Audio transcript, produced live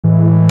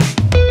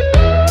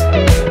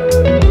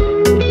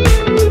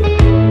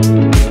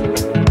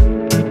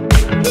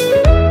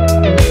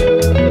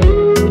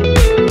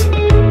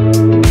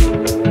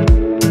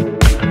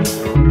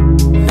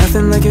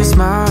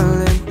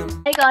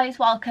guys,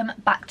 welcome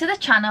back to the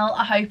channel.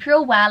 I hope you're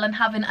all well and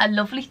having a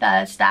lovely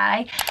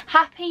Thursday.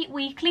 Happy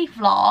weekly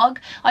vlog.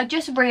 I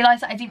just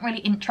realised that I didn't really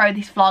intro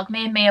this vlog.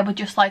 Me and Mia were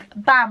just like,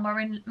 bam, we're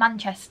in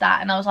Manchester,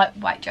 and I was like,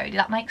 wait Jodie,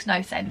 that makes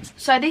no sense.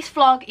 So this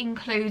vlog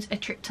includes a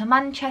trip to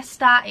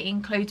Manchester. It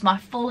includes my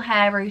full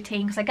hair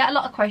routine, because I get a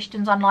lot of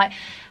questions on like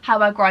how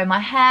I grow my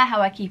hair,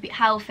 how I keep it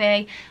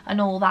healthy and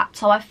all that.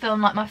 So I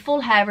filmed like my full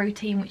hair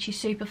routine, which is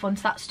super fun.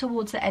 So that's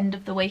towards the end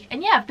of the week,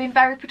 and yeah, I've been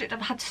very productive.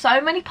 I've had so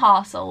many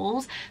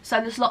parcels, so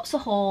there's lots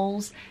of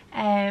hauls.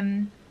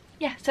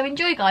 Yeah, so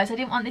enjoy guys. I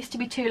didn't want this to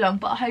be too long,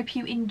 but I hope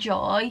you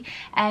enjoy.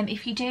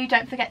 If you do,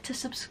 don't forget to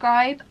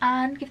subscribe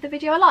and give the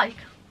video a like.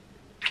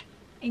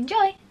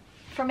 Enjoy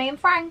from me and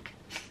Frank.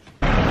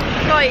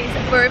 Guys,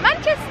 we're in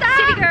Manchester.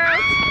 City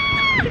girls.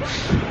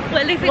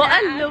 We're living what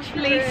a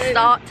lovely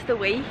start to the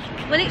week.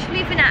 We're literally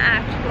living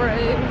at our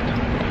room.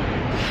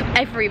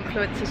 Every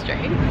influencer's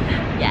dream.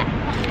 Yeah.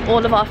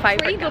 All of our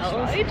favourite Free bus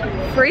girls.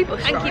 ride. Free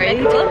bus Thank ride.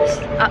 you, bus.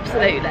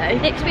 Absolutely.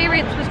 The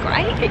experience was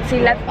great. It's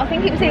 11. I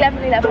think it was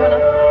 11:11.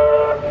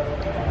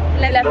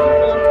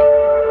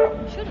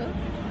 11:40. Shut up.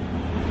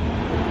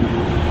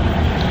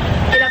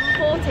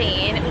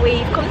 11:14.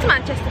 We've come to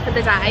Manchester for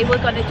the day. We're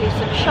going to do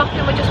some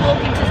shopping. We're just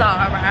walking to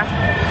Zara.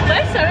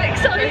 We're so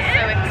excited. We're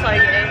so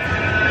excited.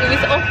 It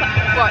was up.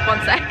 Right,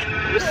 one sec.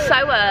 It was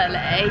so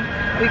early.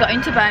 We got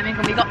into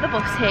Birmingham. We got the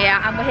bus here,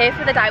 and we're here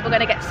for the day. We're going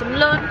to get some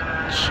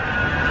lunch.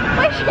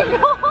 Where's she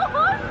gone?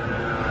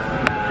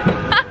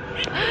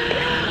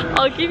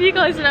 I'll give you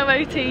guys an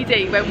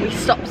OOTD when we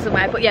stop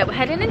somewhere. But yeah, we're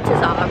heading into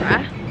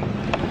Zara,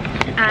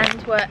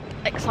 and we're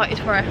excited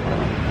for a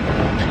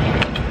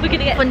We're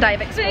gonna get fun day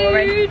of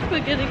exploring. food. We're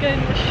gonna go in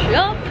the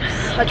shops.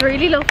 I'd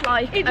really love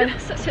like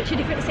It's such a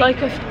different scene.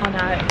 like I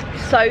know,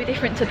 so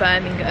different to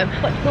Birmingham.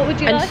 What would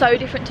you and like? so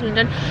different to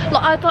London.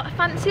 Like I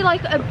fancy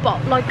like a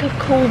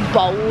cool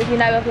bowl, you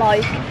know, of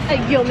like a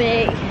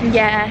yummy.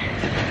 Yeah,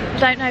 I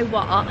don't know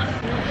what,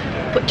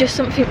 but just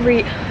something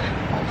really.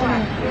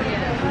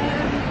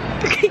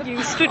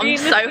 You studying?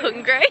 I'm so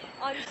hungry.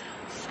 I'm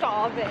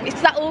starving.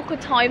 It's that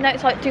awkward time now.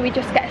 It's like, do we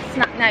just get a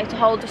snack now to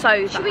hold us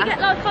over? Should we get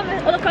like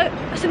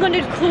some kind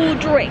of cool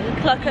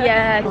drink, like a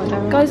Yeah.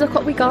 Guys, look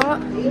what we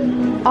got.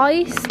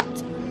 Iced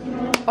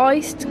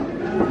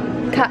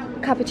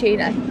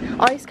cappuccino.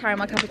 Iced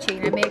caramel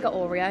cappuccino. Mia got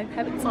Oreo.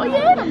 How exciting. Oh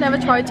yeah, I've never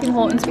tried Tim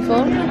Hortons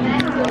before.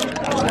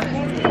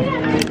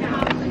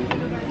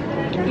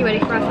 You ready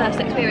for our first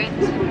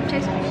experience?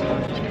 Cheers.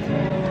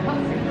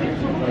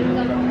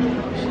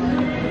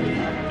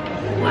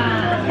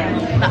 Wow,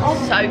 that's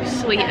so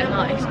sweet and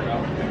nice.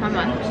 My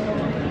man.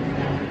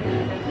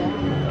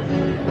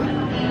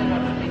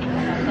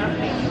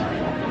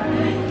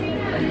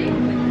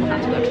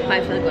 That's good. Play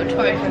for the good.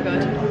 Try for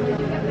good.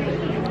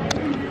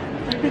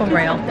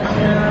 Unreal.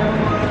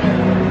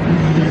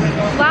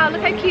 Wow,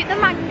 look how cute the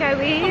mango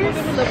is.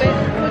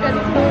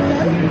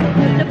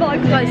 The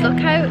vibe, Guys, look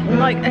how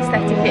like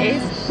aesthetic it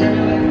is.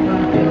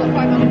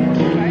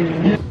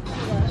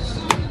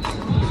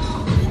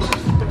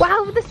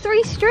 Wow, the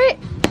 3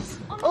 strips.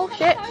 Oh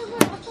shit.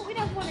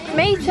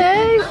 Me too.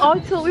 I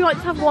thought we might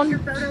have one.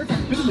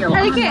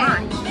 Okay. Yeah.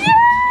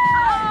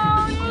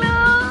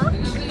 Oh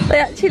look. They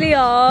actually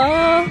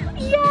are.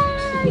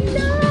 Yeah,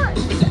 look.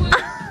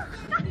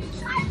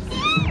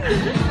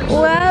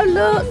 Wow,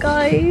 look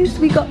guys.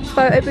 We got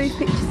photo booth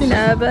pictures in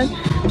Urban.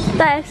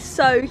 They're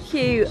so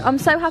cute. I'm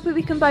so happy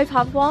we can both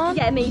have one.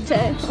 Yeah, me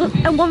too.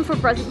 And one for a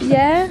present.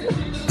 Yeah.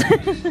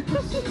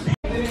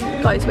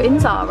 Guys, we're in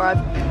Zara.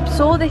 I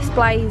saw this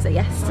blazer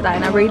yesterday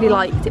and I really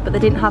liked it, but they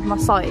didn't have my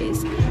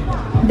size.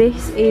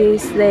 This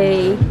is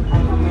the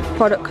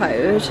product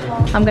code.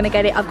 I'm gonna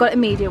get it. I've got it in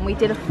medium. We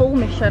did a full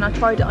mission. I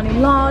tried it on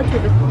in large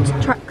with a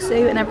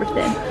tracksuit and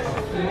everything.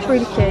 It's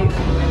really cute.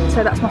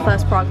 So that's my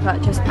first product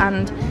purchase,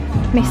 and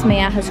Miss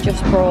Mia has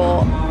just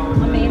brought.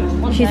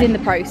 She's in the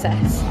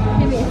process.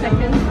 Give me a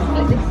second.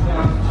 Like this.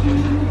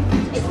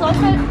 It's like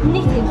a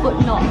knitting, but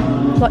not.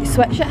 Like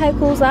sweatshirt. How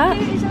cool is that?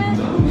 Cute, isn't it?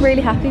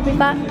 Really happy with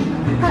that.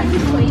 That's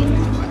just sweet.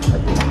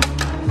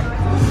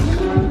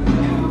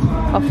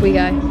 Off we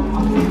go.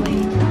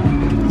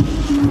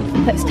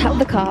 Let's tap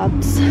the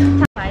cards.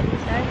 Here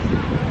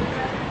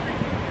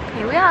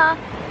we are.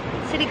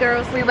 City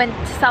girls. We went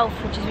to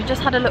Selfridges. We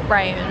just had a look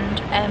round.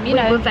 You We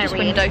know, were just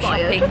very window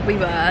inspired. shopping. We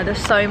were.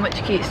 There's so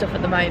much cute stuff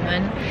at the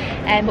moment.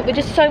 But we're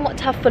just so much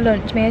to have for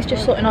lunch. Mia's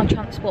just sorting our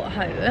transport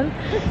home.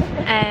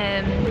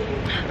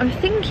 I'm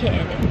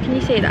thinking, can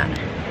you see that?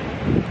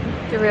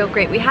 The real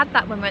great. We had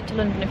that when we went to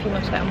London a few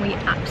months ago, and we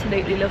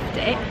absolutely loved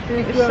it.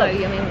 It was so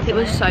yummy. It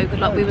was so good.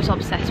 Like we was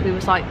obsessed. We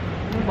was like,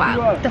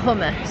 wow. The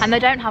hummus. And they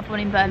don't have one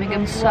in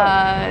Birmingham, so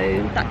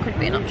that could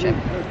be an option.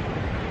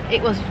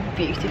 it was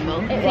beautiful.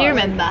 It Do was. you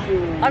remember?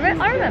 I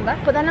remember.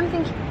 But then I'm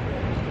thinking,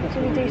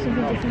 should we do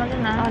something different? I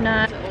don't know. I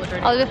know.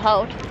 I'll just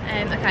hold.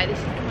 Okay, this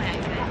is my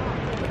outfit.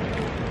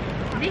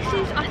 This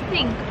is, I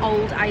think,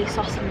 old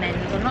ASOS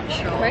men's. I'm not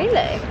sure. Really?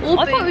 I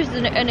thought it was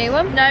a new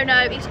one. No,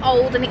 it's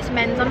old and it's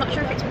men's. I'm not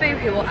sure if it's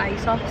Boohoo or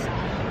ASOS.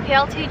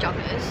 PLT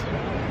joggers,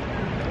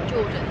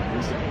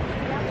 Jordans.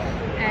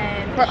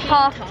 For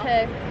half top.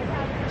 two.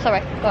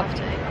 Sorry, go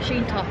on.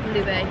 Sheen top,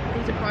 Louis.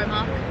 These are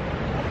Primark.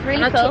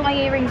 Really and cool. I took my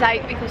earrings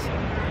out because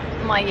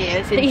my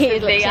ears The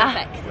ears look severe.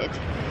 affected.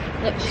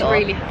 Looks sore.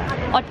 Really.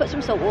 I'd put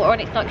some salt water on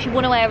it. Like, she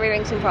want to wear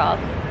earrings in Prague.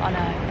 I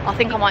know. I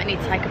think I might need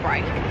to take a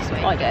break this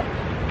week. I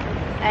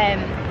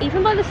do.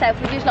 Even by the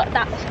Selfridges, like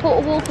that sort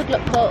of wall could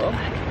look cool.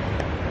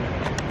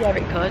 Yeah,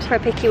 it could. For a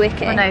picky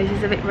wicky. My nose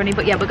is a bit runny,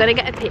 but yeah, we're going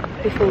to get a pick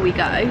before we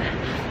go.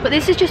 But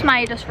this has just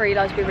made us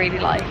realise we really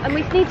like. And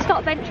we need to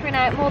start venturing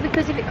out more,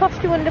 because if it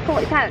costs you under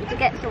 £40 to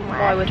get somewhere,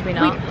 Why would we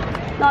not?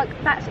 Like,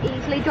 that's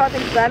easily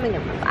driving to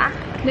Birmingham and back.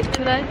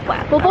 Literally.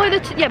 Well,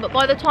 but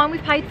by the time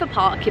we've paid for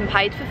parking,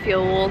 paid for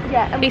fuel,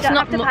 yeah, and we it's don't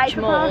not have to much pay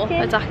for more.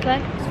 parking. Exactly.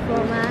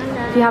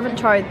 If you haven't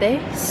tried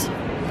this,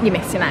 you're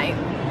missing out.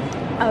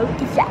 Oh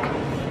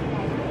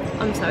yeah.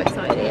 I'm so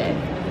excited here.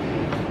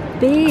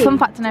 Big. Fun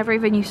fact, I never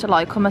even used to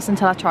like hummus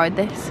until I tried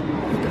this.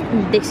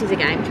 This is a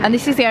game changer. And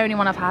this is the only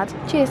one I've had.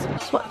 Cheers.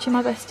 Just watching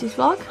my besties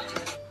vlog.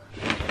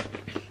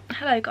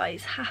 Hello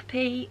guys,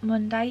 happy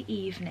Monday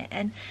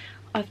evening.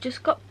 I've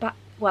just got back.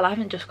 Well, I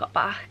haven't just got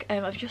back.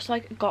 I've just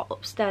like got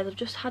upstairs. I've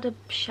just had a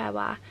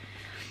shower.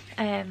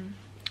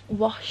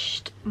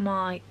 Washed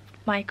my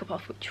makeup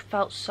off, which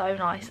felt so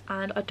nice.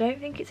 And I don't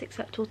think it's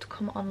acceptable to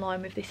come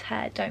online with this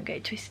hair. Don't get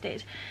it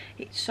twisted.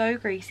 It's so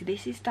greasy.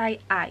 This is day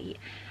 8.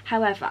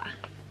 However,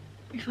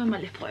 let me find my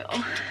lip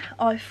oil.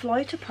 I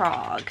fly to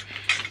Prague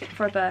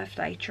for a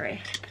birthday trip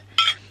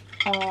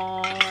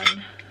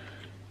on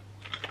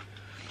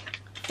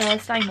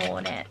Friday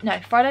morning.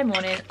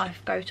 I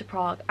go to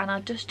Prague, and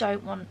I just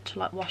don't want to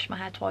like wash my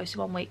hair twice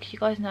in 1 week. You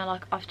guys know,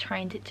 like, I've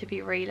trained it to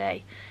be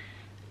really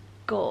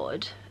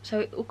good, so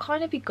it will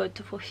kind of be good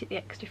to push it the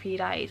extra few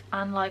days,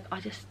 and like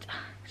it's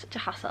such a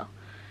hassle.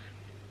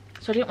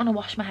 So I didn't want to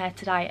wash my hair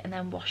today and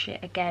then wash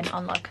it again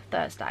on like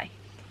Thursday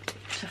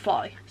to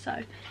fly.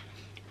 So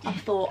I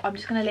thought I'm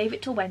just going to leave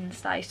it till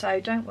Wednesday, so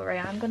don't worry,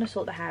 I'm going to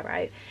sort the hair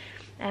out.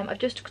 I've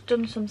just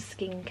done some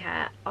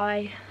skincare.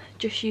 I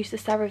just used the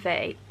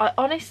CeraVe. I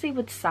honestly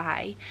would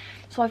say,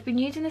 so I've been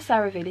using the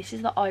CeraVe, this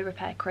is the eye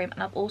repair cream,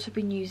 and I've also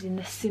been using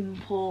the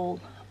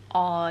Simple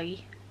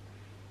eye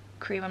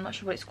cream, I'm not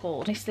sure what it's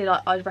called. Honestly,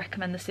 like, I'd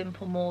recommend the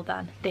Simple more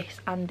than this,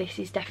 and this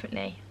is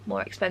definitely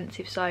more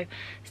expensive, so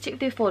stick with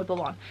the affordable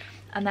one.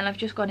 And then I've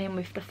just gone in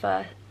with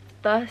the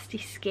Thirsty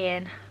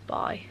Skin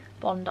by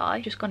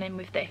Bondi. Just gone in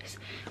with this,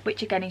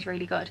 which again is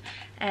really good.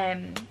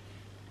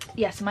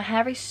 Yeah, so my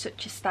hair is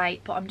such a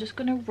state, but I'm just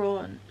going to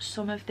run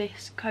some of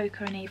this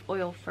Cocoa and Eve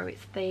oil through.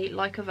 It's the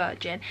Like a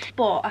Virgin.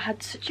 But I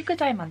had such a good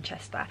day in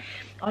Manchester.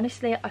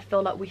 Honestly, I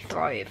feel like we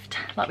thrived.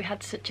 Like, we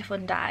had such a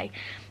fun day.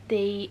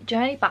 The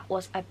journey back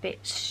was a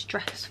bit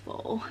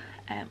stressful.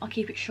 I'll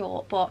keep it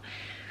short, but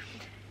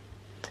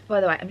by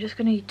the way, I'm just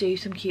going to do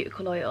some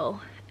cuticle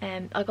oil.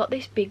 I got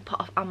this big pot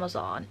of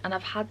Amazon, and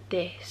I've had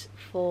this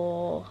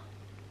for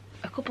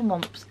a couple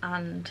months,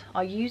 and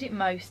I use it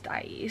most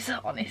days,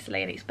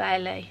 honestly, and it's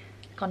barely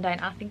gone down.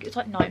 I think it's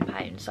like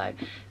 £9, so I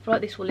feel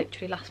like this will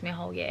literally last me a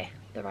whole year,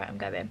 the rate I'm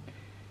going.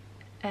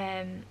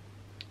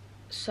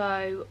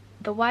 So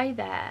the way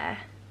there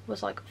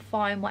was like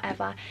fine,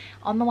 whatever.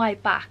 On the way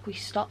back, we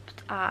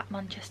stopped at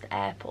Manchester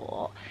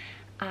Airport,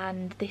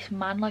 and this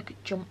man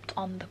like jumped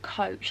on the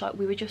coach, like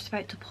we were just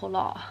about to pull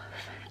off,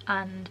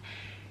 and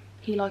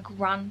he like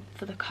ran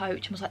for the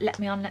coach and was like, let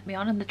me on,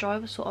 and the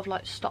driver sort of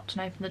like stopped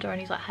and opened the door, and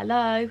he's like,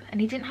 hello,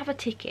 and he didn't have a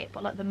ticket,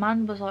 but like the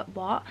man was like,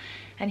 what?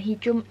 And he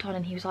jumped on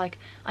and he was like,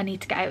 I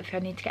need to get out of here,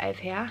 I need to get over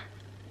here.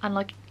 And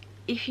like,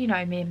 if you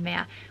know me and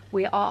Mia,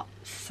 we are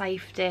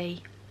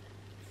safety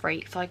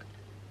freaks, like,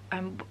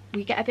 and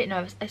we get a bit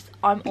nervous.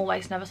 I'm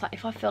always nervous, like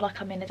if I feel like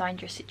I'm in a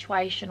dangerous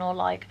situation or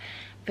like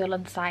feel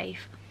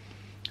unsafe,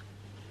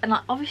 and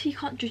like obviously you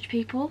can't judge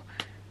people,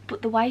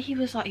 but the way he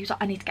was like,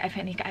 I need to get over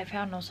here, I need to get over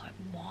here, and I was like,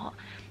 what?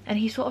 And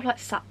he sort of like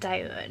sat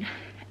down,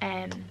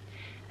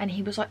 and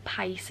he was like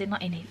pacing,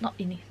 like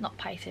not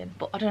pacing,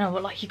 but I don't know,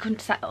 but like he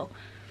couldn't settle,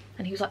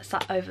 and he was like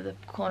sat over the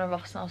corner of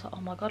us, and I was like,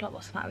 oh my god, like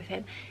what's the matter with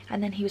him?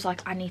 And then he was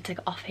like, I need to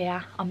get off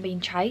here, I'm being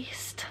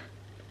chased.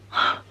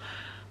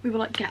 We were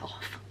like, get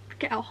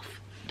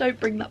off, don't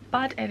bring that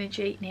bad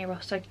energy near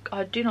us. So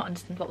I do not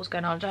understand what was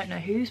going on. I don't know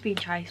who's being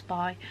chased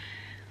by,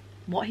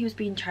 what he was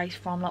being chased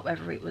from, like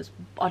whether it was,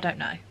 I don't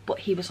know, but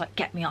he was like,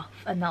 get me off,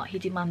 and that he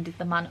demanded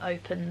the man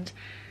opened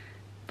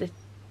the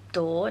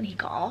door, and he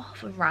got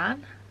off and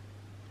ran.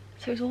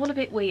 So it was all a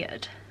bit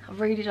weird. I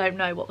really don't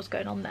know what was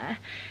going on there.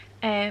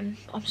 I'm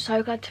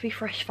so glad to be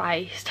fresh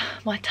faced.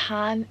 My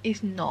tan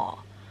is not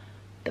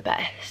the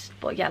best,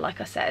 but yeah,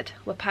 like I said,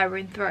 we're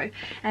powering through.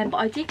 But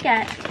I did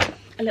get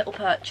a little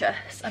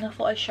purchase, and I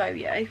thought I'd show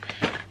you.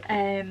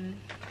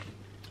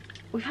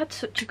 We've had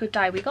such a good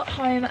day. We got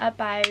home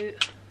about, I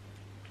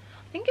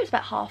think it was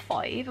about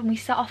 5:30, and we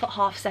set off at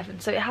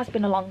 7:30, so it has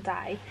been a long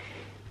day.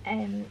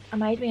 I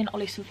made me an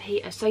olive with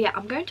heater. So yeah,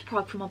 I'm going to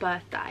Prague for my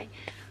birthday,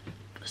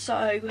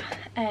 so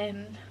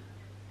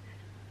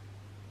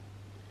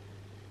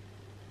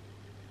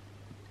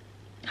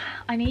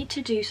I need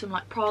to do some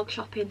like Prague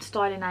shopping,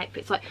 styling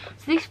outfits. Like,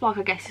 so this vlog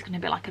I guess is going to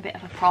be like a bit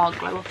of a Prague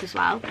glow up as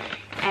well.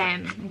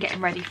 and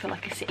getting ready for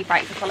like a city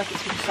break. I feel like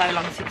it's been so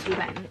long since we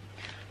went.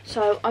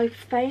 So I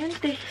found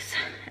this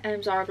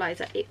Zara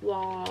blazer. It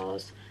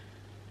was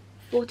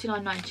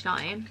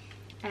 $49.99.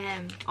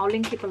 I'll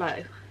link it below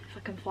if I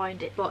can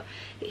find it, but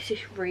it's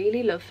this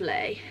really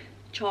lovely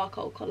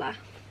charcoal colour.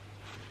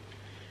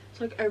 It's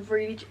like a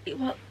really,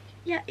 well,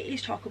 yeah, it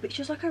is charcoal, but it's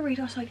just like a really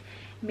nice like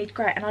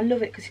mid-grey, and I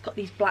love it because it's got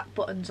these black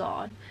buttons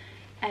on.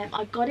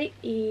 I got it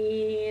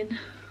in,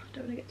 I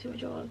don't want to get too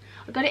much on,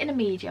 I got it in a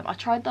medium. I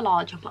tried the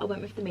large one, but I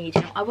went with the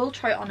medium. I will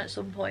try it on at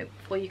some point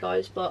for you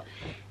guys, but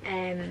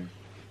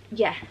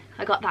yeah,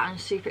 I got that and I'm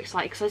super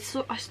excited because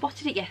I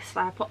spotted it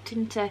yesterday. I popped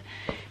into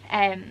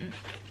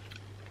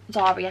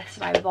Zara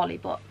yesterday with Ollie,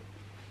 but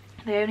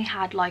they only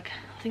had like,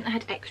 I think they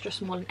had extra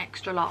small and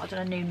extra large,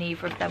 and I knew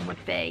neither of them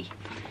would be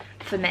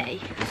for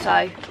me,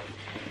 so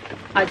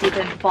I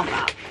didn't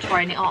bother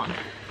trying it on.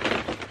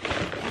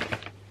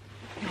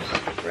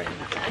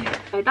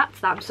 So that's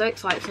that. I'm so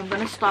excited, so I'm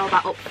going to style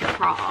that up for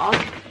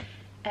Prague.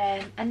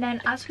 And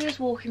then as we was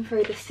walking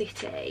through the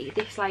city,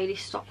 this lady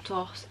stopped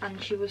us,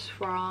 and she was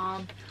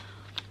from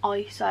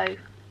ISO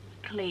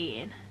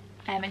Clean,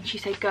 and she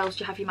said, girls,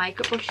 do you have your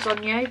makeup brushes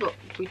on you? But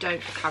we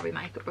don't carry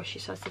makeup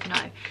brushes, so I said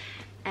no.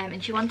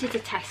 And she wanted to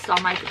test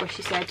our makeup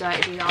brushes, see how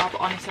dirty they are,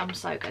 but honestly I'm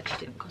so glad she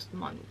didn't because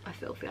mine are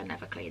filthy. I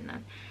never clean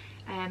them.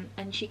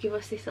 And she gave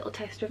us this little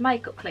test of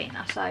makeup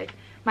cleaner, so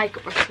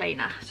makeup brush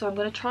cleaner. So I'm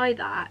going to try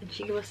that, and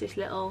she gave us this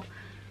little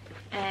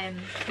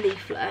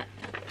leaflet.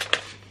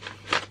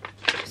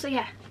 So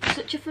yeah,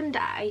 such a fun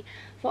day.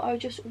 Thought I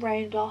would just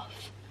round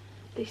off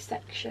this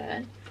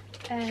section.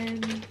 I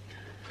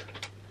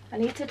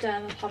need to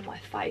dermaplane my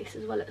face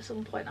as well at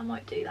some point. I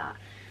might do that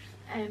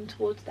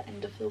towards the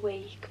end of the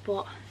week,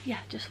 but yeah,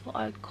 just thought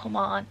I'd come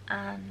on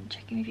and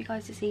check in with you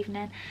guys this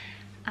evening,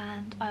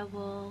 and I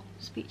will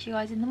speak to you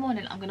guys in the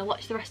morning. I'm going to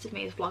watch the rest of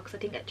Mia's vlog because I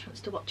didn't get a chance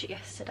to watch it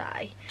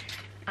yesterday,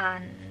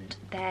 and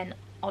then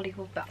Ollie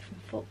will be back from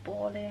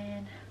football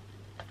in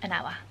an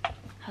hour.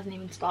 Hasn't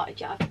even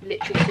started yet. I've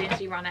literally, as soon as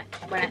he went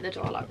out the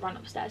door, like ran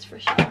upstairs for a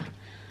shower.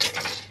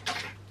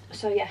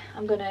 So yeah,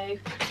 I'm going to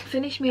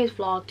finish Mia's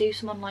vlog, do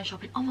some online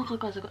shopping. Oh my god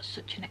guys, I got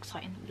such an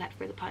exciting let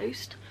through the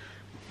post.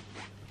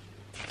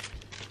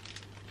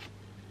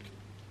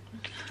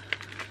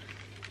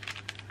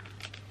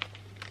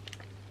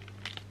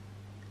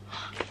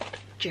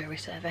 Jury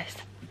service.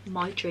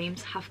 My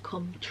dreams have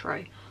come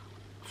true.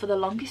 For the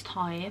longest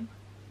time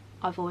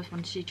I've always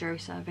wanted to do jury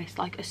service.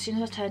 Like as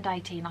soon as I turned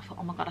 18 I thought,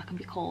 oh my god, I can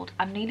be called.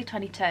 I'm nearly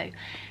 22. I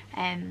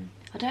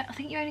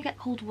think you only get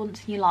called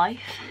once in your life,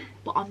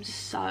 but I'm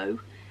so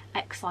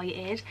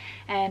excited.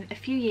 A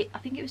few years, I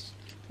think it was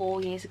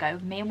 4 years ago,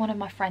 me and one of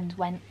my friends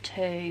went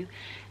to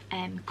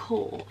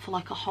court for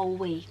like a whole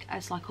week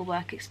as like a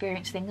work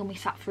experience thing, and we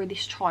sat through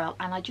this trial,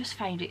 and I just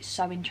found it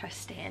so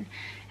interesting.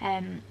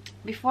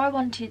 Before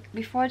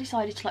I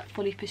decided to like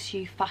fully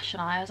pursue fashion,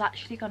 I was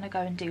actually going to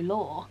go and do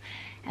law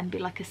and be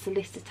like a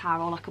solicitor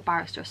or like a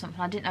barrister or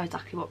something. I didn't know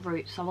exactly what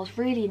route, so I was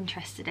really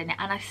interested in it,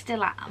 and I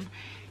still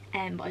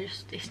am, but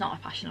it's not my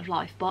passion of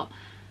life. But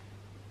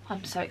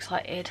I'm so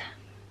excited.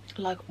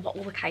 Like, what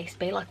will the case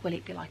be? Like, will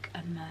it be like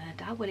a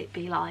murder? Will it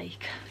be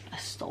like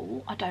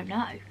assault? I don't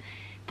know.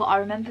 But I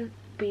remember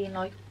being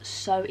like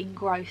so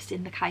engrossed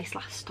in the case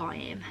last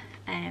time,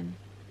 and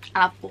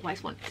I've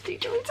always wanted to do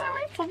jury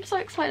service. I'm so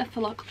excited. I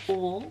feel like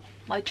all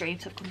my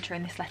dreams have come true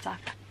in this letter.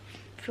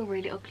 I feel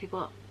really ugly,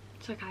 but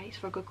it's okay. It's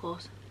for a good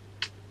cause.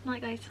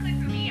 Night, guys. So for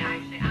me,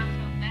 actually,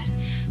 I'm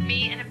on this.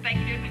 Me and a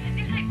baby doing my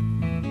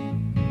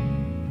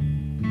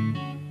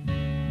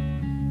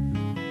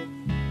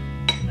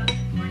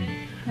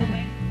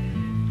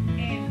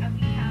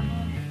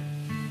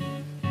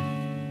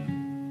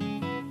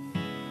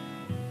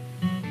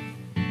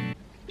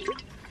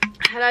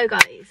Hello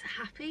guys,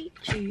 happy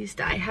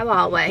Tuesday. How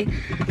are we?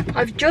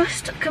 I've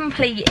just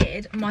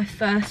completed my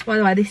first, by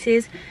the way, this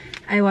is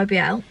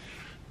AYBL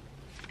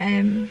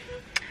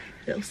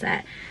little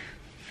set.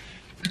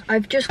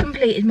 I've just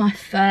completed my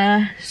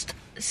first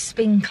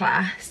spin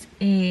class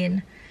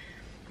in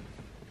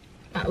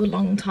a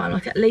long time,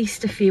 like at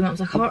least a few months.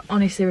 I can't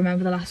honestly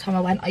remember the last time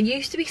I went. I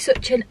used to be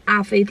such an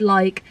avid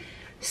like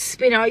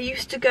spinner. I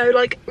used to go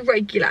like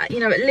regular, you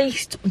know, at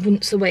least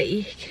once a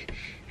week.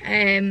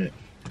 And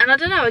I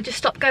don't know, I just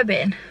stopped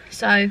going.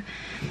 So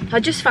I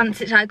just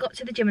fancied it. I got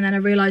to the gym and then I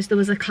realised there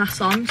was a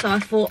class on. So I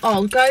thought, oh,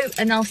 I'll go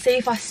and I'll see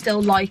if I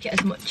still like it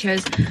as much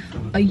as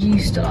I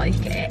used to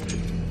like it.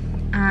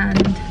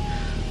 And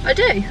I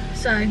do.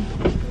 So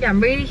yeah,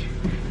 I'm really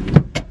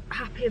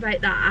happy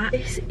about that.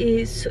 This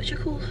is such a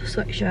cool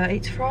sweatshirt.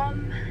 It's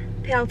from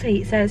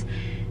PLT. It says,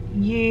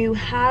 you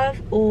have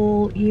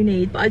all you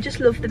need. But I just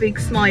love the big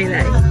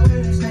smiley.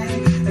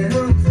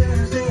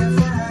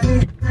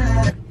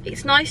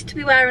 It's nice to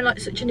be wearing like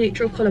such a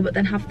neutral colour but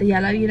then have the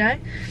yellow, you know.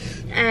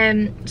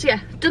 So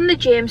yeah, done the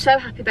gym, so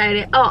happy about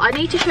it. Oh, I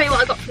need to show you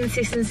what I got from the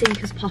Sis and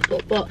Seekers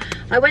pop-up, but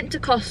I went to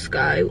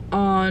Costco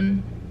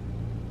on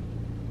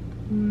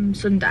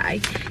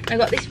Sunday. I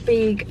got this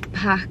big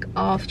pack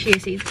of chia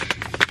seeds.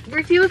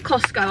 Review of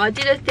Costco, I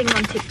did a thing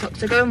on TikTok,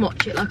 so go and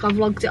watch it. Like I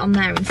vlogged it on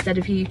there instead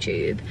of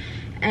YouTube.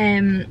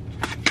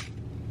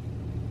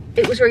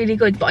 It was really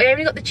good, but I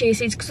only got the chia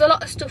seeds because a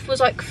lot of stuff was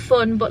like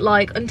fun, but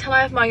like until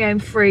I have my own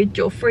fridge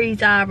or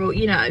freezer or,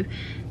 you know,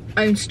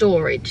 own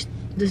storage,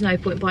 there's no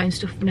point buying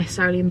stuff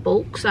necessarily in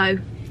bulk. So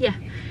yeah,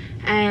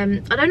 I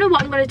don't know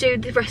what I'm going to do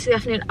the rest of the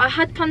afternoon. I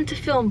had planned to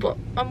film, but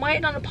I'm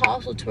waiting on a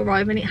parcel to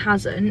arrive and it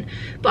hasn't.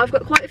 But I've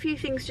got quite a few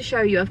things to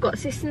show you. I've got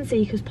Sis and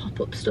Seekers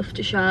pop-up stuff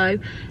to show.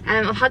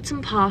 I've had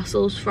some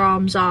parcels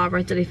from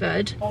Zara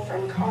delivered.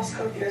 From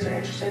Costco, if you guys are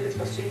interested, it's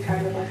supposed to be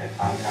kind of like a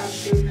cloud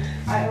costume.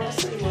 I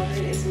honestly love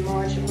it. It's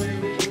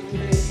modular. We can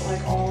move it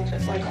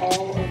like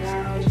all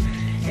around.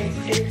 It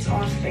fits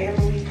our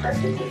family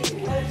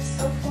perfectly. But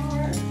so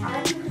far,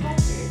 I really like it.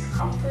 It's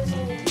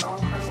comfortable. We all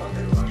kind of love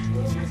it.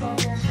 It's all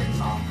there for the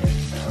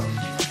office, so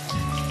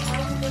I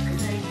would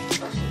recommend,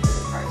 especially for the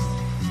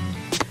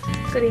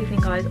price. Good evening,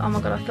 guys. Oh my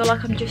god, I feel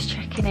like I'm just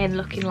checking in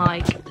looking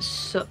like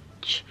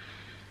such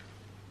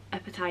a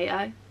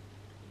potato.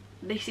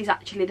 This is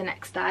actually the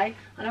next day.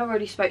 I know I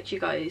already spoke to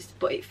you guys,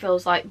 but it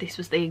feels like this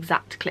was the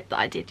exact clip that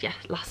I did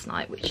last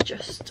night, which is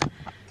just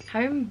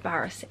how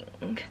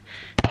embarrassing.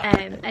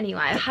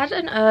 Anyway, I had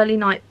an early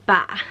night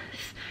bath.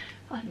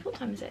 Oh, what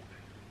time is it?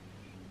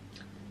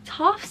 It's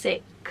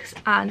 6:30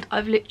 and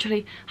I've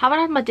literally haven't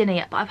had my dinner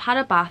yet, but I've had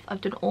a bath.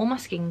 I've done all my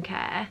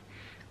skincare.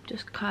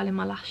 Just curling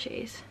my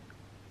lashes.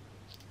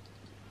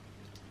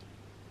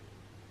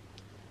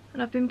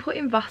 And I've been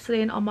putting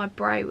Vaseline on my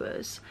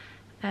brows.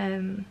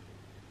 And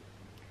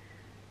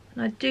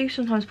I do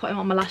sometimes put them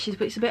on my lashes,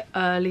 but it's a bit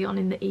early on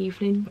in the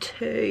evening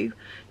to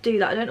do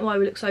that. I don't know why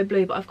we look so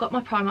blue, but I've got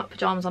my Primark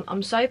pyjamas on.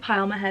 I'm so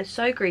pale, my hair's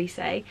so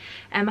greasy.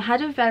 I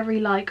had a very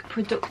like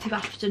productive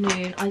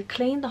afternoon. I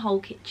cleaned the whole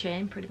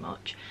kitchen pretty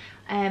much.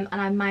 And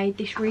I made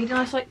this really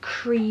nice like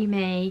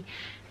creamy,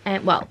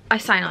 well, I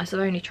say nice, I've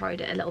only tried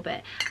it a little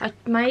bit. I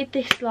made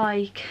this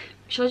like,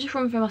 shall I just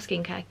run through my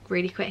skincare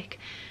really quick?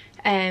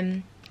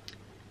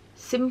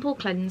 Simple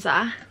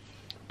cleanser,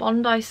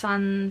 Bondi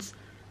Sands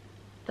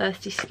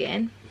Thirsty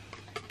Skin,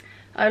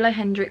 Ole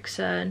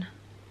Henriksen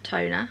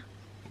toner.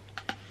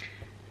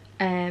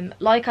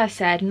 Like I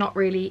said, not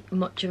really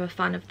much of a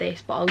fan of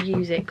this, but I'll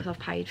use it because I've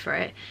paid for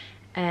it.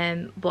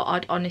 But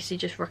I'd honestly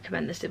just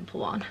recommend the simple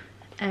one.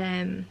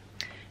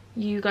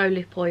 Yugo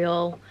lip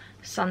oil,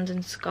 Sand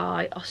and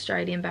Sky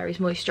Australian Berries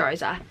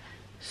moisturiser.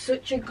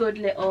 Such a good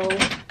little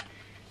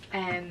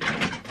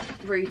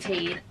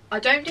routine. I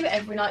don't do it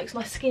every night because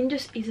my skin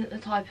just isn't the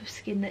type of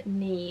skin that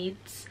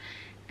needs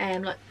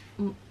like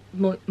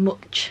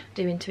much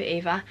doing to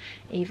it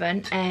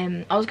even.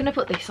 I was gonna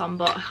put this on,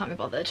 but I can't be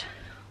bothered.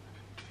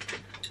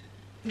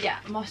 Yeah,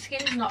 my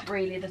skin's not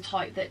really the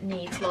type that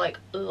needs like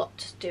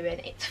lots doing.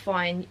 It's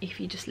fine if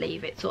you just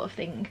leave it, sort of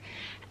thing.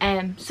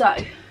 So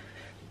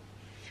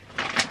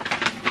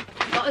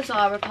got a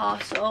Zara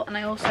parcel, and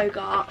I also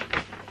got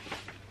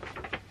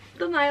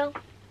the mail.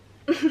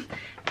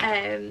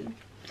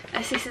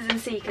 A Sisters and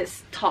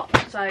Seekers top.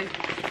 So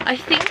I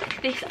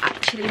think this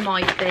actually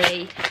might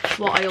be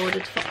what I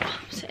ordered for, oh,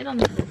 I'm sitting on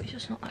the floor, it's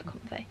just not that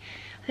comfy.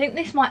 I think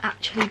this might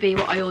actually be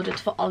what I ordered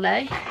for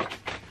Ollie.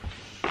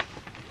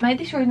 Made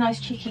this really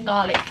nice chicken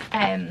garlic,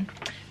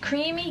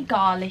 creamy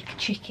garlic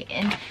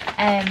chicken.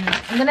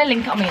 I'm gonna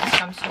link it on my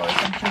Instagram story,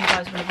 so I'm sure you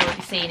guys will have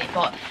already seen it,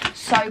 but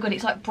so good.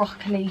 It's like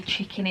broccoli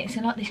chicken, it's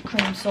in like this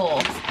cream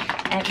sauce.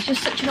 It's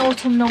just such an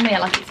autumnal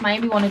meal. Like, it's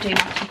made me want to do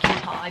my chicken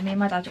pie. Me and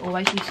my dad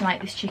always used to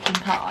make this chicken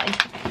pie.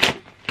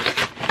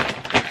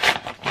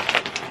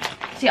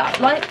 So yeah,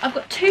 like, I've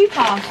got 2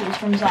 parcels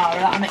from Zara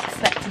that I'm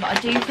expecting, but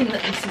I do think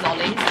that this is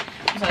Ollie's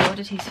because I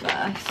ordered his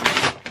first.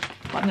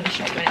 But I'm going to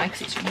show you anyway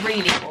because it's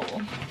really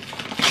cool.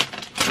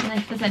 And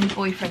if there's any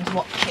boyfriends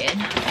watching,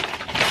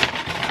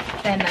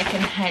 then they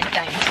can head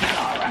down to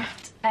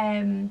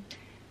Zara.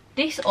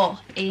 This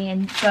up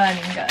in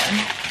Birmingham.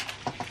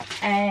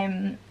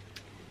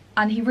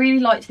 And he really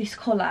liked this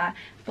colour,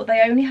 but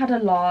they only had a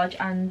large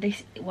and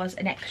this was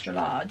an extra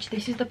large.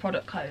 This is the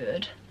product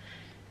code.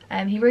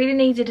 He really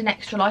needed an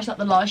extra large, like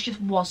the large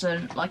just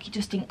wasn't, like he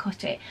just didn't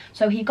cut it.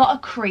 So he got a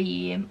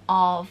cream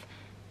of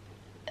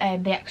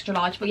the extra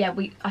large. But yeah,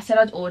 I said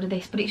I'd order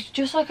this, but it's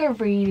just like a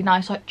really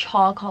nice like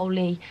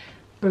charcoaly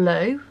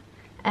blue.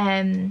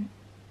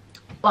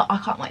 Like, I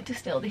can't wait to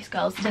steal this,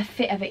 girls. The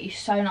fit of it is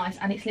so nice,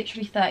 and it's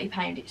literally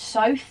 £30. It's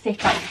so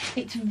thick, like,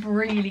 it's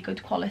really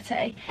good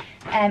quality.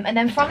 And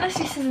then from the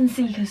Sisters and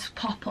Seekers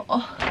pop-up,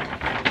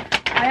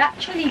 I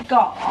actually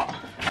got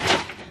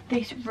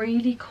this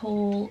really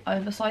cool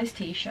oversized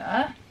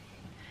t-shirt.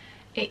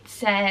 It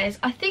says,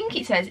 I think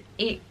it says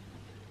it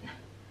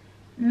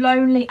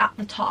lonely at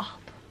the top,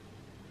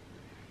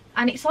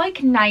 and it's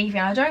like navy,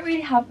 and I don't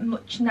really have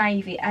much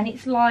navy, and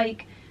it's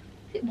like,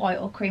 is it white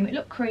or cream? It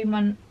looked cream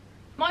and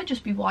might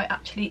just be white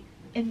actually,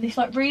 in this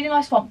like really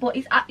nice font, but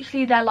it's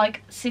actually their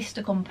like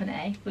sister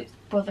company, but it's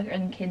brother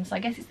and kin, so I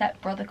guess it's their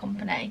brother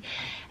company.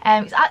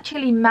 It's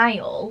actually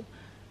male,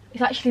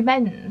 it's actually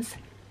men's,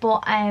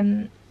 but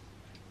it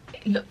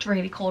looked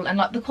really cool, and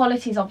like the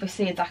quality is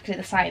obviously exactly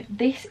the same.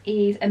 This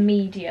is a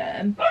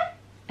medium,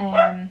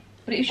 but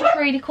it was just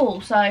really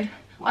cool, so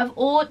I've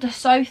ordered, they're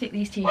so thick,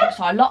 these t-shirts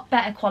are a lot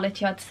better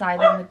quality, I'd say,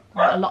 than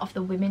a lot of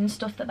the women's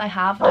stuff that they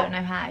have. I don't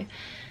know how.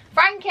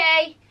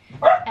 Frankie!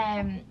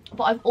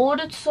 But I've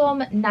ordered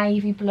some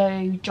navy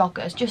blue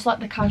joggers, just like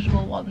the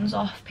casual ones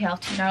off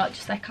PLT, you know, like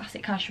just their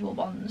classic casual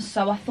ones.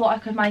 So I thought I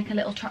could make a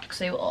little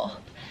tracksuit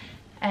up,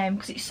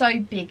 because it's so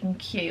big and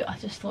cute. I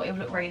just thought it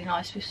would look really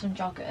nice with some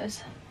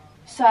joggers.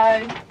 So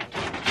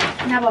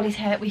now Ollie's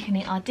here, we can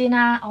eat our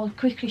dinner. I'll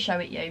quickly show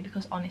it you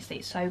because honestly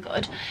it's so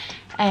good.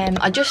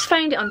 I just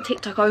found it on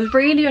TikTok. I was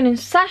really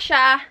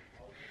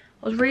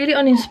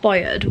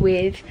uninspired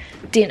with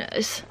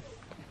dinners.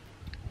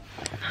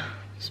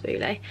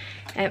 Spoolie.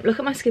 Look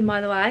at my skin, by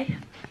the way,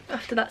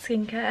 after that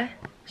skincare.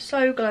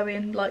 So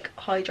glowing, like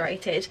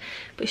hydrated,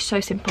 but it's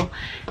so simple.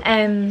 What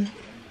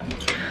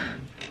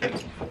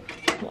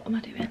am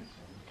I doing?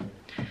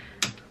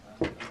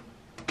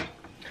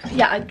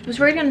 Yeah, I was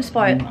really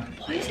uninspired.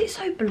 Why is it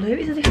so blue?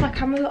 It's as if my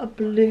camera's got a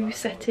blue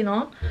setting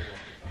on.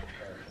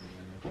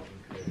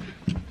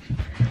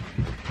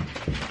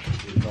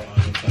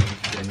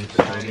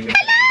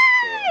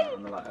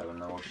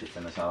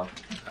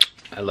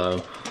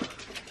 Hello.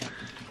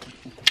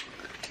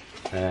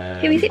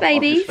 Who is it,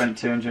 baby? I spent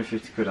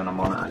 250 quid on a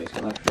monitor and it's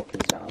got no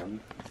fucking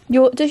sound.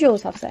 Does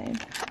yours have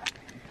sound?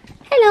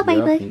 Hello, baby.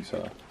 Yeah, I think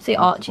so. See,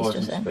 Archie's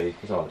just in.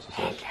 Hello.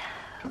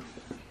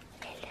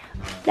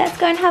 Let's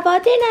go and have our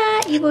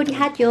dinner. You've already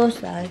had yours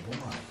though.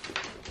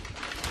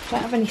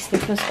 Don't have any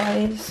slippers,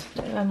 guys.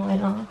 Don't know where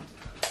mine are.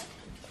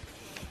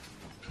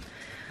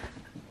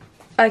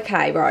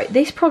 Okay, right.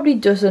 This probably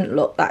doesn't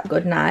look that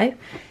good now.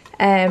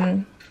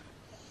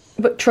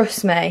 But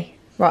trust me.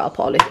 Right, I'll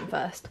put Olive in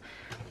first.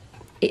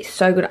 It's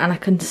so good and I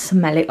can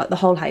smell it. Like the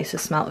whole house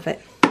has smelled of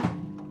it.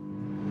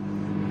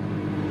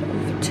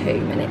 For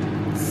 2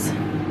 minutes.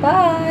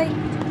 Bye.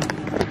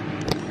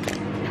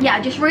 Yeah, I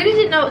just really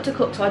didn't know what to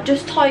cook, so I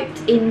just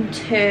typed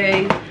into,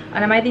 and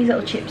I made these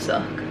little chips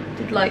look,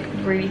 did like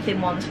really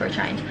thin ones for a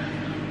change.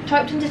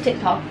 Typed into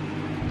TikTok,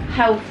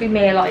 healthy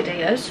meal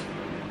ideas,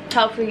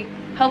 healthy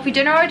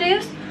dinner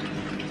ideas,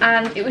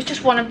 and it was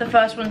just one of the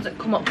first ones that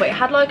come up, but it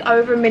had like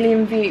over 1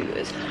 million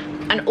views,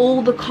 and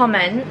all the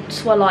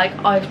comments were like,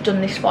 I've done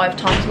this 5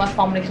 times, my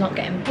family's not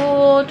getting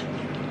bored.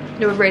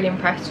 They were really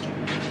impressed.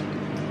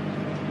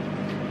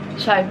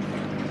 So,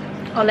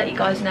 I'll let you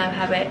guys know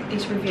how it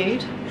is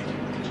reviewed.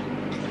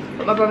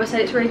 But my brother said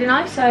it's really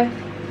nice, so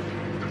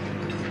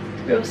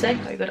we'll see.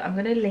 Very good. I'm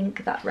going to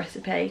link that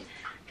recipe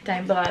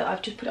down below.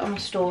 I've just put it on my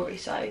story,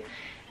 so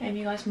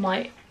you guys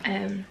might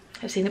have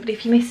seen it, but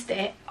if you missed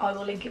it, I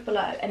will link it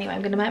below. Anyway,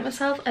 I'm going to make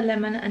myself a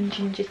lemon and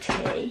ginger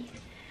tea,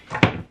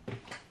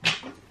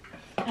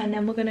 and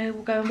then we'll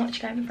go and watch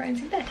Game of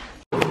Thrones in bed.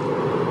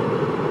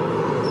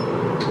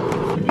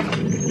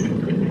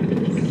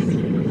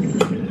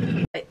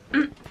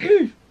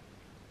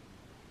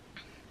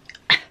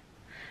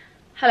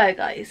 Hello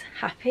guys,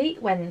 happy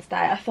Wednesday.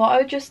 I thought I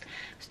would just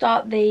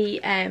start the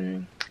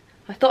I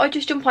thought I'd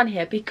just jump on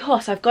here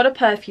because I've got a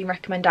perfume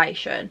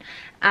recommendation,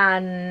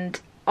 and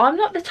I'm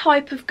not the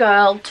type of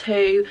girl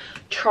to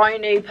try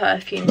new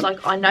perfumes.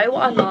 Like, I know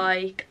what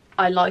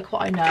I like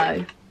what I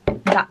know.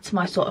 That's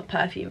my sort of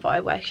perfume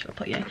vibe. Where should I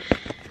put you?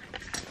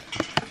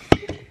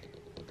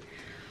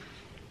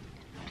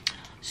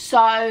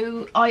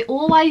 So I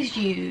always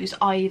use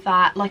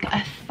either like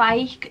a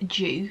fake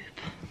dupe.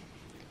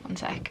 One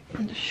sec,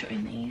 I'm just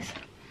showing these.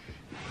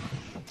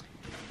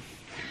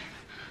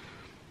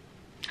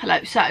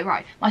 Hello, so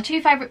right, my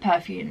 2 favourite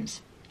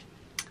perfumes.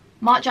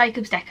 Marc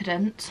Jacobs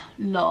Decadent,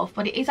 love,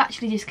 but it is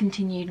actually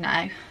discontinued now.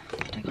 I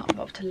can't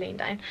bother to lean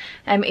down.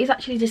 It is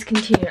actually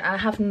discontinued and I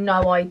have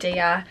no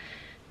idea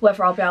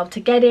whether I'll be able to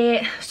get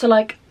it. So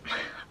like,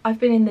 I've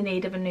been in the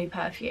need of a new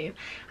perfume.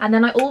 And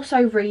then I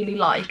also really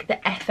like the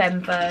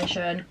FM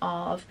version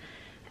of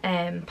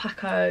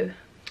Baccarat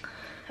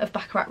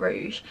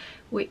Rouge,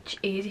 which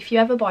is, if you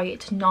ever buy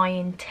it,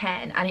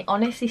 9-10, and it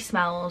honestly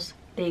smells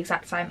the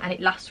exact same and it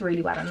lasts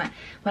really well. And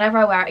whenever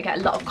I wear it, I get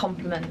a lot of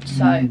compliments,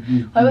 so I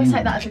always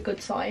take that as a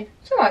good sign.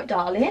 It's alright,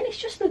 darling, it's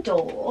just the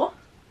door.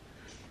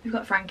 We've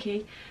got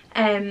Frankie.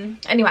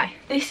 Anyway,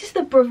 this is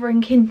the Brother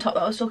and Kin top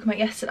that I was talking about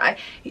yesterday.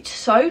 It's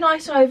so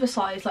nice and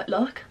oversized, like,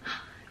 look.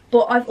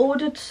 But I've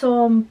ordered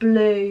some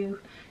blue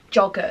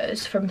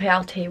joggers from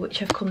PLT which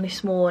have come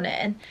this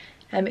morning.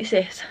 It's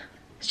this.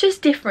 It's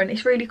just different.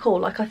 It's really cool.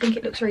 Like, I think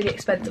it looks really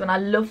expensive and I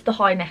love the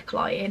high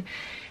neckline.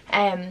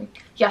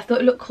 Yeah, I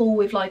thought it looked cool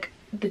with like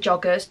the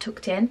joggers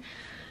tucked in,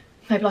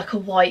 maybe like a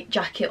white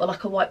jacket or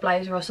like a white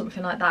blazer or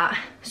something like that.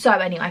 So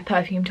anyway,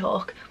 perfume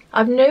talk.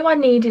 I knew I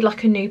needed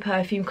like a new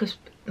perfume because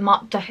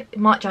Marc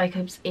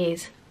Jacobs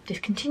is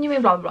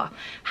discontinuing, blah blah blah.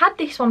 Had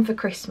this one for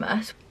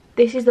Christmas.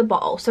 This is the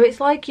bottle, so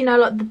it's like, you know,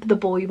 like the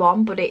boy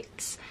one, but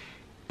it's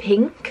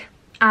pink.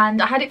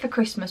 And I had it for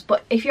Christmas,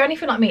 but if you're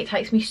anything like me, it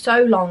takes me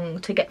so long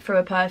to get through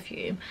a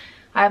perfume.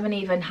 I haven't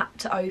even had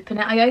to open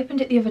it. I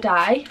opened it the other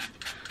day.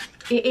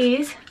 It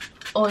is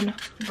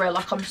unreal.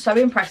 Like, I'm so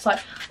impressed. Like,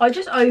 I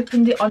just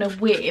opened it on a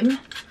whim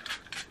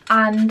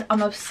and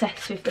I'm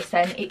obsessed with the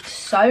scent. It's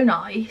so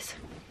nice.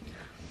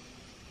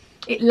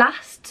 It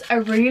lasts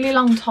a really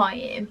long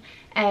time.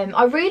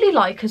 I really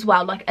like as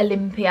well like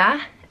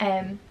Olympia.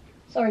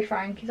 Sorry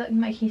Frank, is that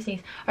making you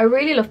sneeze? I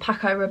really love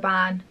Paco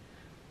Rabanne.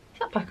 Is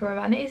that Paco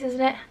Rabanne? It is,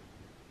 isn't it?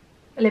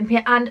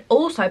 Olympia. And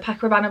also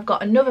Paco Rabanne have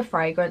got another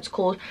fragrance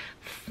called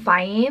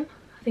Fame,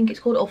 I think it's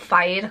called, or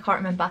Fade, I can't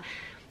remember.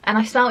 And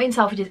I smell it in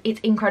Selfridges,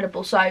 it's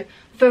incredible. So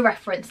for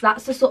reference,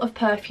 that's the sort of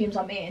perfumes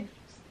I'm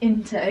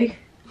into.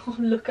 Oh,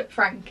 look at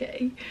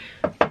Frankie.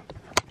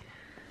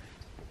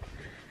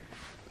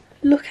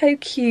 Look how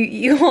cute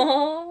you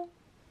are.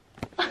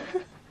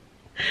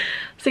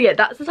 So yeah,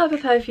 that's the type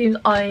of perfumes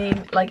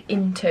I'm like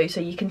into. So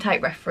you can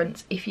take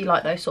reference if you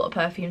like those sort of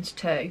perfumes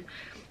too.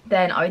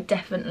 Then I would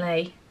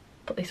definitely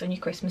put this on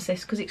your Christmas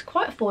list because it's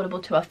quite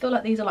affordable too. I feel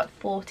like these are like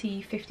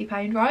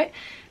 £40–50, right?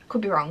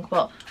 Could be wrong,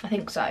 but I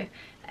think so.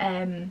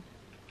 And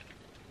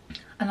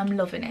I'm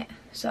loving it.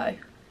 So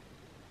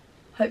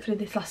hopefully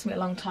this lasts me a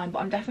long time, but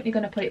I'm definitely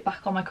going to put it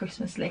back on my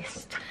Christmas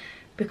list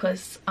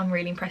because I'm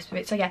really impressed with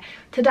it. So yeah,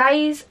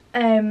 today's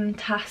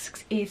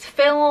tasks is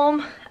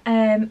film,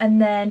 and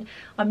then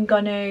I'm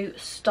going to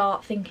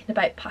start thinking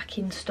about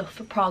packing stuff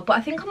for Prague. But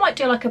I think I might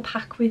do like a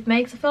pack with me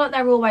because I feel like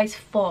they're always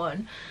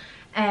fun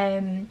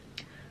to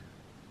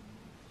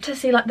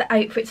see like the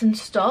outfits and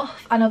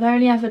stuff. And I've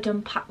only ever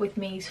done pack with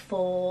me's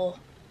for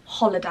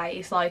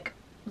holidays, like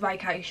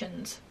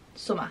vacations,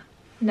 summer.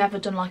 Never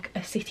done like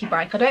a city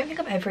break. I don't think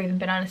I've ever even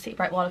been on a city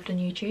break while I've done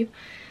YouTube.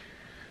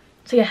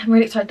 So yeah, I'm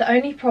really excited. The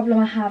only problem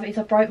I have is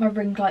I broke my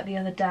ring light the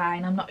other day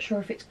and I'm not sure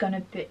if it's gonna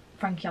be...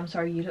 Frankie, I'm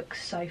sorry, you look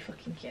so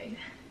fucking cute.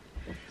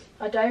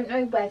 I don't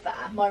know whether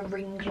my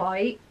ring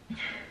light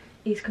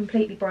is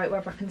completely broke,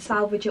 whether I can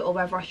salvage it or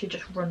whether I should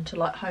just run to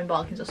like Home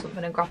Bargains or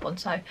something and grab one.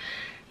 So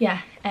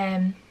yeah,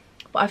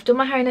 but I've done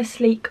my hair in a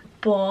sleek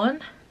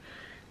bun.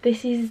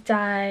 This is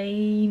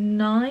day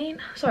 9.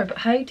 Sorry, but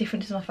how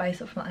different is my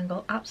face up from that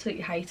angle?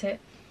 Absolutely hate it.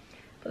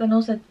 But then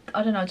also,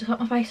 I don't know, I just like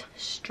my face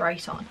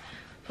straight on.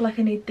 I feel like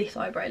I need this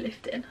eyebrow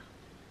lifting.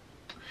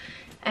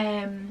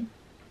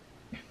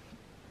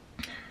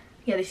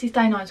 Yeah, this is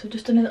day 9, so I've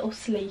just done a little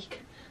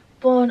sleek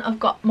bun. I've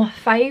got my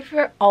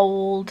favourite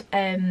old,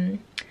 my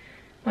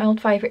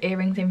old favourite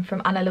earrings in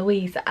from Anna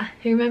Louisa.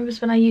 Who remembers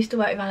when I used to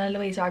work with Anna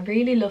Louisa? I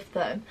really love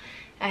them.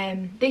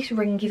 This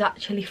ring is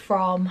actually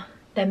from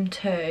them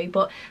too,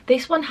 but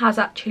this one has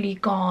actually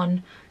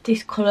gone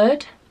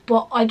discoloured,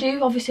 but I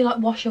do obviously like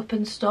wash up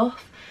and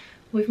stuff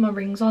with my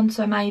rings on,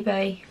 so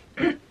maybe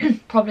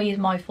probably is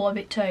my fault a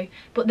bit too.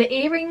 But the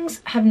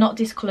earrings have not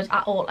discoloured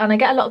at all, and I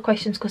get a lot of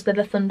questions because they're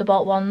the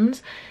Thunderbolt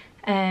ones,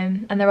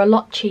 and they're a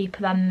lot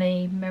cheaper than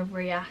the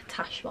Maria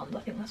Tash ones,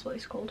 I think that's what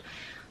it's called.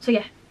 So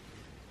yeah,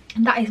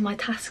 that is my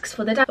tasks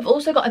for the day. I've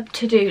also got a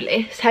to-do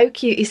list. How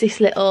cute is this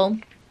little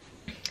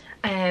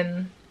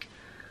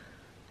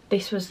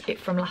this was it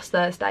from last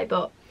Thursday,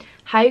 but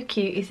how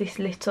cute is this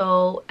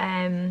little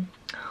oh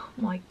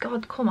my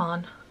god, come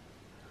on,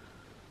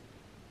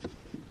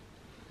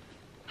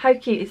 how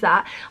cute is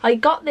that? I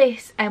got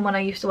this when I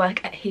used to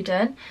work at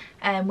Hidden,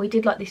 and we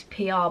did like this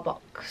PR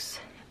box,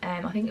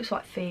 I think it was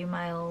like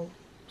female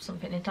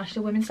something,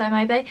 International Women's Day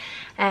maybe,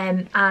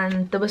 and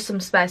there was some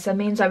spare, so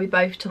me and Zoe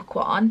both took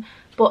one.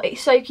 But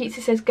it's so cute.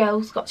 It says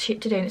girls got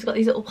shit to do, and it's got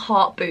these little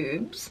heart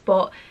boobs,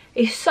 but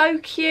it's so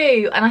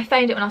cute. And I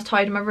found it when I was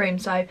tidying my room,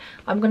 so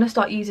I'm going to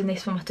start using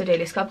this for my to-do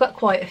list. I've got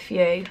quite a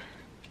few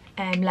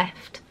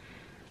left.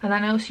 And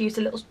then I also used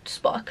a little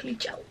sparkly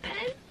gel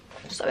pen,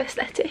 so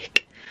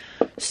aesthetic.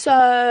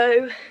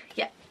 So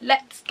yeah,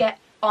 let's get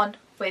on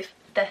with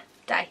the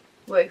day.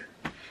 Woo.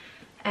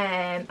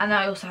 And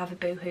I also have a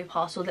Boohoo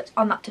parcel that's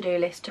on that to-do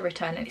list to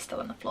return, and it's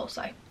still on the floor,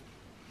 so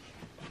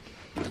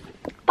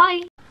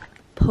bye.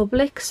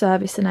 Public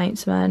service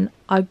announcement.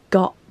 I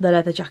got the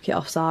leather jacket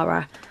off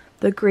Zara,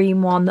 the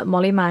green one that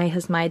Molly May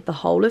has made the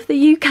whole of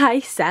the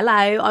UK sell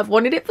out. I've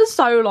wanted it for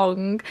so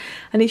long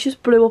and it's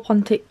just blew up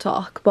on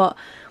TikTok, but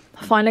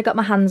I finally got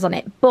my hands on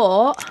it,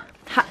 but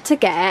had to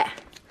get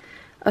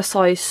a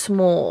size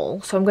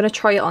small, so I'm going to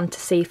try it on to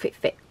see if it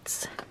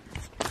fits.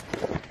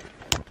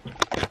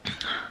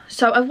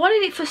 So I've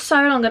wanted it for so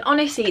long, and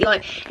honestly,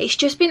 like, it's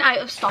just been out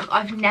of stock.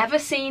 I've never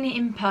seen it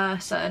in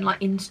person,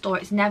 like in store,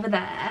 it's never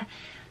there.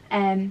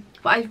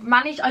 But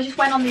I just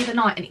went on the other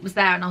night and it was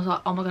there, and I was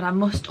like, oh my god, I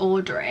must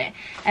order it.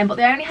 But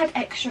they only had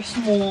extra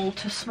small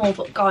to small,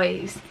 but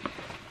guys,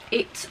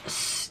 it's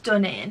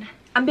stunning.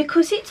 And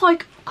because it's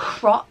like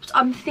cropped,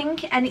 I'm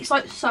thinking, and it's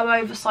like so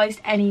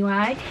oversized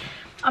anyway,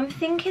 I'm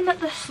thinking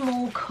that the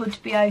small could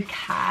be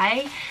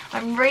okay.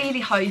 I'm really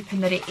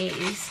hoping that it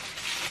is.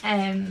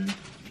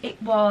 It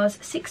was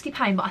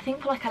 £60, but I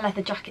think for like a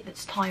leather jacket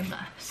that's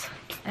timeless.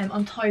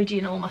 I'm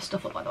tidying all my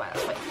stuff up, by the way,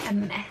 that's like a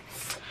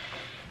mess.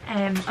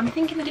 I'm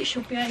thinking that it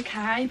should be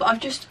okay, but I've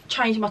just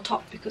changed my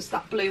top because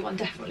that blue one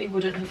definitely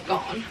wouldn't have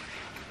gone.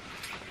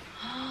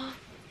 Oh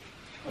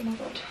my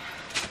god.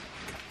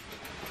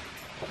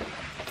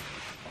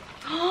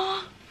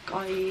 Oh,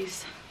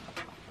 guys,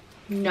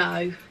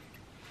 no,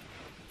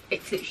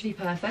 it's literally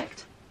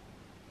perfect.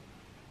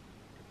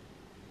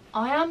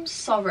 I am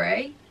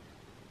sorry.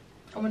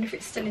 I wonder if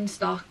it's still in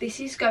stock. This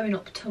is going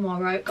up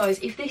tomorrow, guys.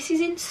 If this is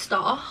in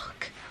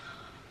stock,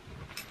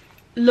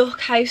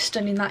 Look how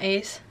stunning that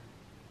is.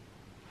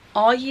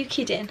 Are you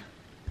kidding?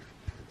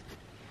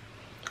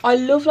 I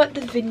love like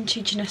the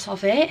vintageness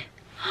of it.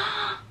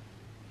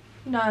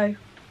 No.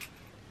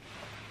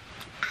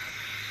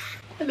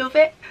 I love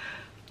it.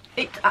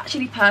 It's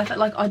actually perfect.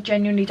 Like, I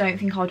genuinely don't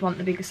think I'd want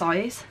the bigger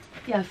size.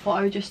 Yeah, I thought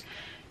I would just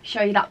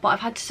show you that. But I've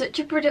had such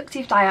a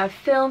productive day. I've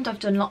filmed, I've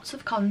done lots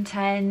of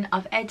content,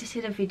 I've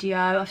edited a video,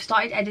 I've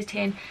started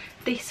editing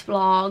this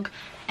vlog,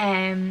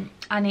 and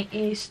it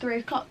is 3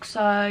 o'clock,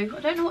 so I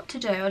don't know what to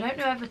do. I don't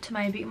know whether to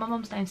maybe, my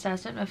mum's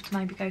downstairs, I don't know if to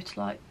maybe go to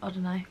like, I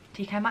don't know,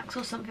 TK Maxx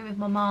or something with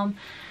my mum,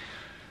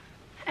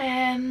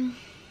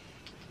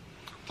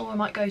 or I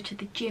might go to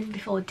the gym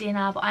before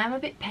dinner. But I am a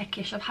bit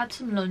peckish. I've had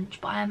some lunch,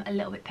 but I am a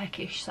little bit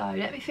peckish, so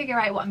let me figure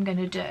out what I'm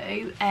gonna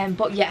do.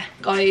 But yeah,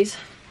 guys,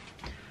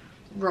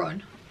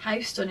 run. How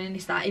stunning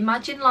is that?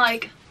 Imagine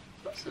like,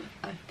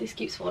 oh, this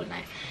keeps falling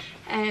out.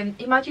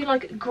 Imagine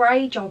like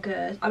grey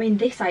joggers. I mean,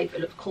 this outfit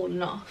looks cool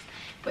enough,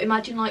 but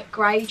imagine like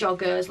grey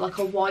joggers, like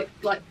a white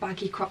like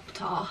baggy crop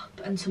top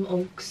and some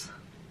Uggs.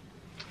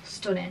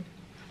 Stunning.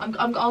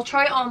 I'll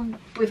try it on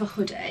with a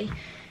hoodie.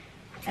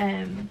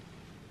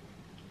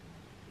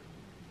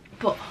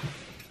 But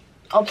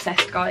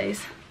obsessed,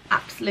 guys.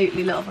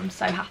 Absolutely love. I'm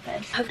so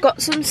happy. I've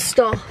got some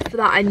stuff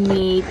that I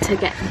need to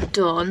get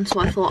done,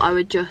 so I thought I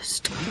would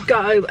just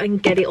go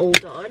and get it all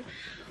done.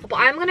 But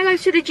I'm gonna go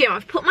to the gym.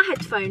 I've put my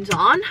headphones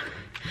on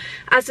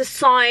as a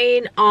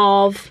sign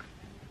of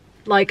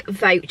like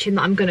vouching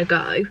that I'm gonna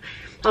go.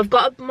 I've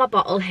got my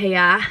bottle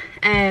here.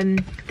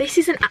 This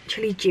isn't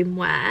actually gym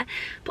wear,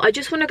 but I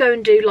just want to go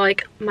and do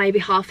like maybe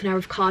half an hour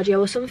of cardio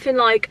or something.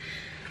 Like,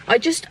 I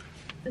just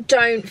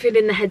don't feel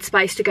in the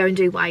headspace to go and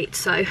do weights,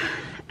 so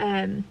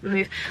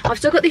remove. I've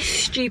still got this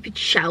stupid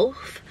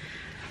shelf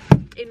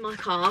in my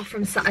car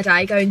from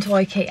Saturday going to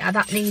IKEA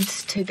that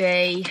needs to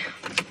be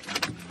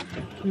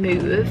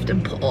moved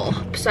and put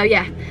up. So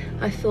yeah,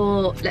 I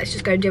thought let's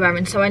just go and do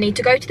errands. So I need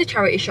to go to the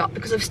charity shop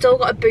because I've still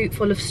got a boot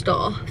full of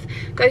stuff.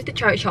 Go to the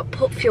charity shop,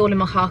 put fuel in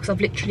my car because I've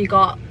literally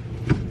got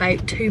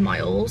about 2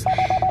 miles,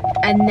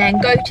 and then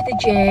go to the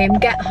gym,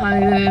 get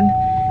home,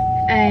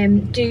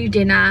 do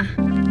dinner.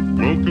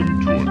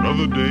 Welcome to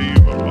another day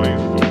in the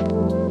place.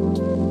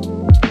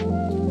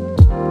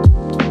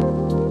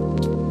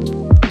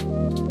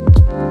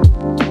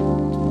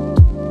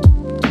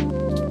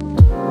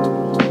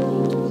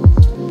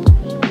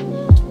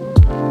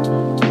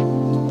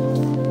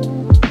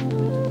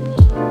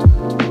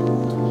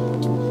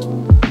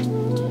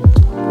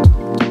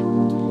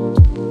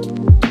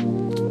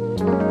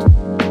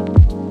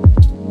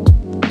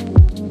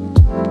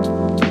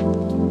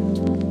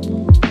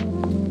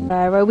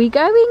 Where are we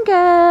going,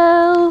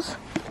 girls?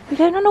 We're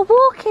going on a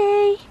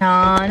walkie.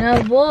 On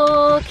a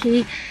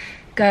walkie,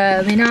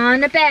 going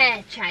on a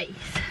bear chase.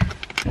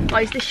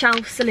 Why is the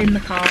shelf still in the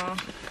car?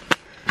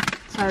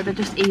 So they're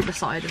just either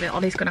side of it.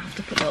 Ollie's gonna have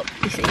to put up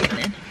this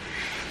evening.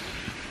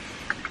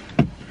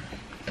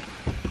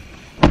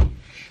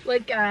 We're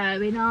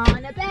going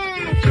on a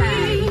bear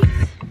chase.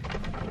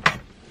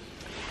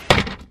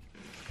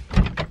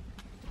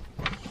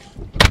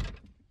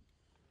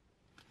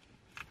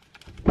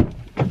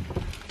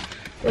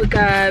 We're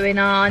going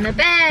on a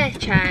bear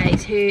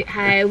chase.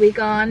 How are we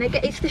gonna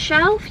get? It's the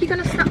shelf. You're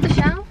gonna snap the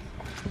shelf.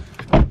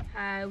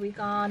 How are we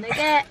gonna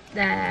get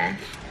there?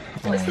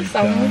 What's the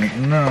song?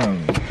 No.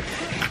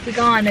 We're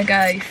gonna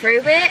go through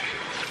it.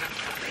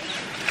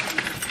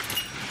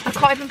 I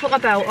can't even put my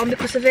belt on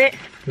because of it.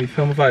 Will you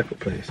film a vibe up,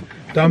 please?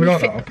 Don't be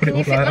like that. I'll put it up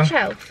later. Can you fit my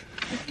shelf?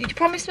 Did you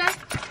promise me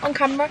on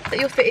camera that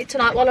you'll fit it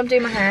tonight while I'm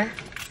doing my hair?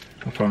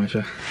 I promise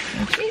you.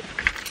 Thank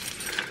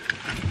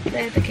you.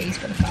 There's the keys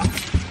for the car.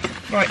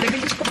 Right, let me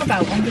just put my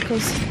belt on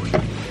because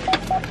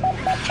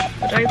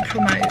I don't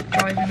promote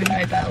driving with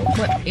no belt.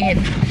 We're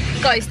in.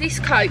 Guys, this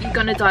coat, you're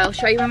gonna die. I'll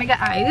show you when we get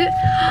out.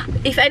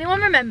 If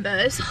anyone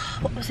remembers,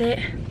 what was it?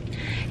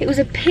 It was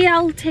a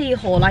PLT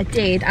haul I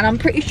did, and I'm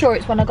pretty sure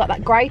it's when I got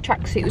that grey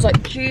tracksuit. It was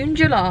like June,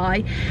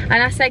 July, and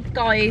I said,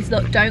 guys,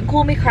 look, don't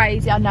call me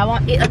crazy. I know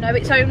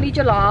it's only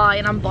July,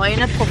 and I'm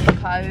buying a puffer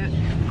coat.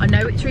 I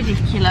know it's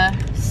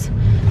ridiculous,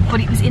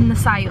 but it was in the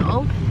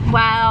sale.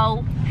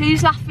 Well,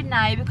 who's laughing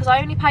now? Because I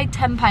only paid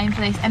 £10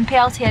 for this, and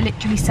PLT are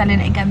literally selling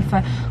it again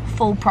for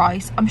full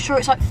price. I'm sure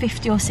it's like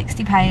 £50 or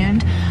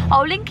 £60.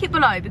 I'll link it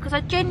below because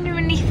I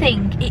genuinely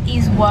think it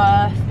is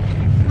worth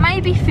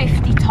maybe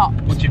 50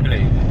 tops. What do you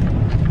believe?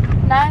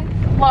 No?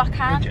 Well, I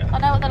can. I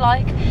know what they're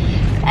like.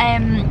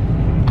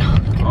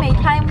 Look at me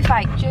playing with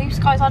vape juice.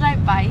 Guys, I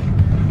don't vape.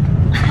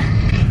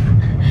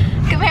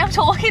 Look at me, I'm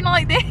talking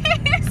like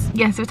this.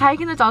 Yeah, so we're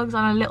taking the dogs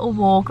on a little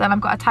walk. Then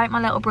I've got to take my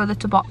little brother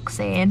to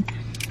boxing.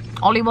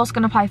 Ollie was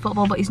going to play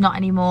football, but he's not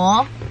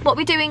anymore. What are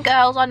we doing,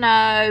 girls? I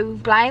know.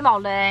 Blame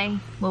Ollie.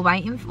 We're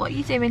waiting for... What are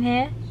you doing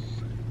here?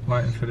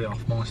 Waiting for the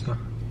off-master.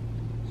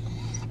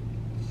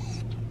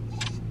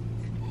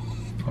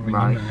 I'm ringing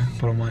Right. now,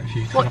 but I'm waiting for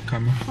you to off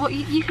camera. What,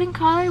 you can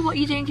go? What are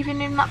you doing giving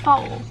him that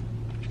bowl?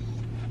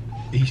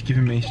 He's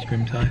giving me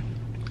scrim time.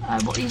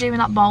 What are you doing with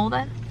that bowl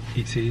then?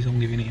 It's his, I'm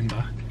giving it him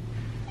back.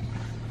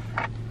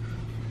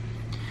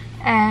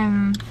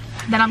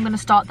 Then I'm going to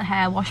start the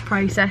hair wash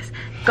process.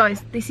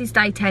 Guys, this is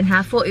day 10 hair.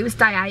 I thought it was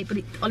day 8, but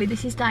Ollie,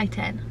 this is day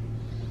 10.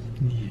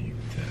 You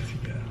dirty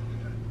girl.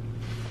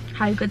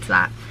 How good's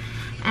that?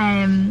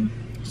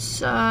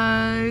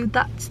 So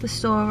that's the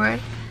story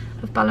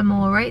of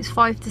Balamory. It's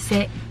 5 to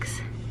 6.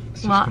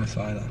 Just What? gonna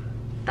say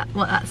that.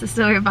 That's the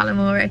story of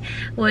Balamory.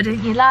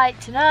 Wouldn't you like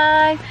to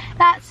know?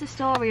 That's the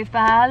story of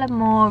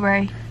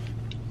Balamory.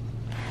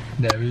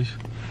 There he is.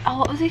 Oh,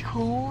 what was he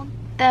called?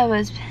 There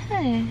was...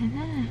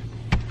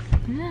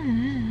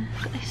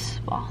 Look at this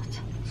spot.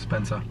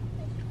 Spencer.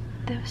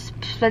 There was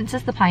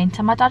Spencer's the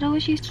painter. My dad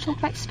always used to talk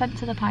about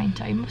Spencer the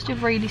painter. He must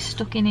have really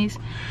stuck in his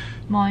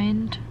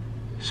mind.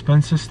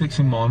 Spencer sticks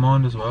in my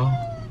mind as well.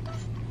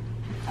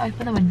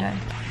 Open the window.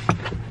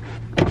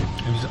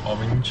 It was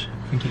orange.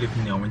 I think he lived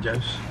in the orange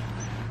house.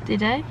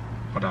 Did he? I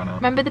don't know.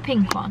 Remember the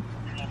pink one?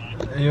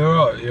 Are you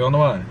alright? You on the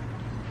way?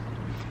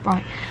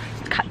 Right.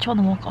 Catch you on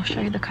the walk. I'll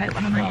show you the coat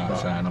when I'm Right, out.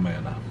 Sam, I'm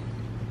here now.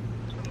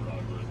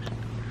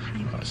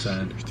 Right,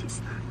 Sam.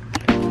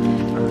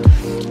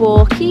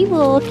 Walkie,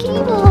 walkie,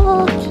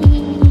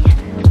 walkie.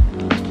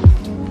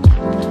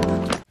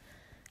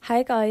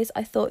 Hey guys,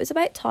 I thought it was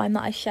about time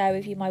that I share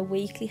with you my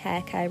weekly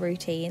hair care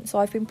routine. So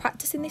I've been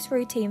practicing this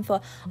routine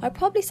for, I'd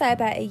probably say,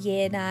 about a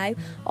year now.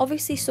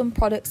 Obviously some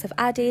products have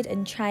added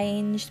and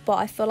changed, but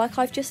I feel like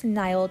I've just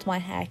nailed my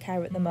hair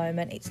care at the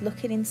moment. It's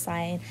looking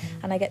insane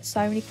and I get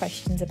so many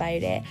questions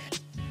about it.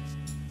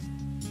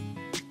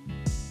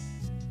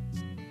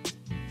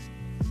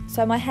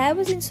 So my hair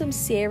was in some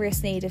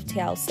serious need of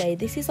TLC.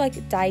 This is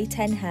like day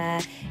 10 hair.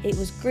 It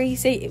was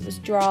greasy, it was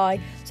dry.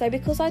 So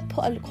because I'd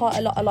put quite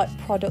a lot of like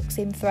products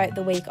in throughout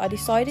the week, I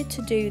decided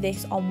to do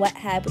this on wet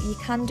hair, but you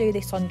can do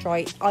this on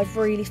dry. I've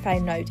really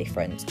found no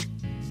difference.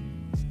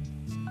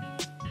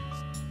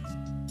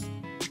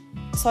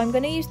 So I'm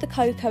going to use the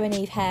Coco and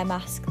Eve hair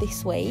mask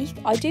this week.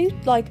 I do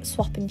like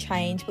swap and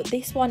change, but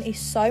this one is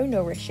so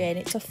nourishing.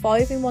 It's a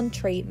 5-in-1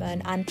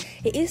 treatment and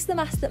it is the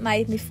mask that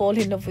made me fall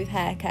in love with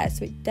hair care,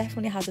 so it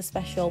definitely has a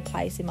special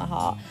place in my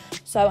heart.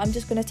 So I'm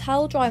just going to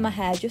towel dry my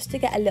hair just to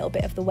get a little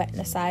bit of the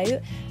wetness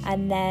out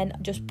and then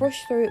just brush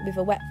through it with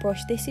a wet brush.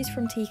 This is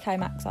from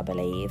enquiries, I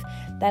believe.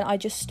 Then I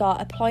just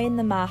start applying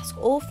the mask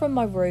all from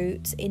my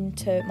roots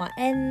into my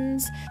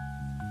ends.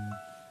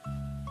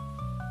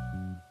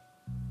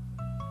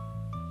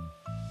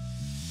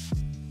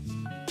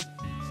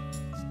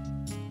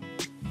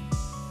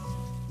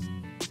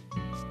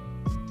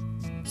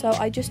 So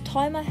I just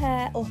tie my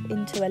hair up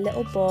into a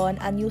little bun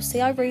and you'll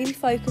see I really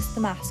focus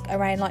the mask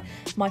around like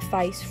my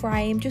face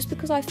frame, just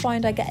because I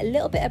find I get a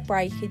little bit of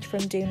breakage from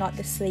doing like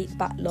the sleek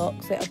back look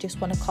that I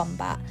just want to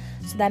combat.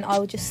 So then I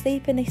will just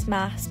sleep in this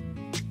mask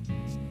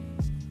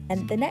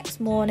and the next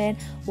morning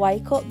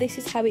wake up, this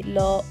is how it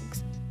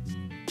looks.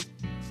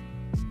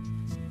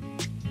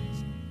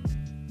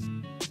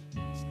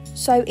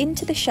 So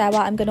into the shower,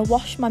 I'm going to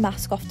wash my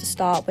mask off to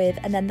start with,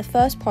 and then the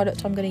first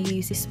product I'm going to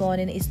use this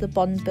morning is the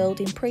Bond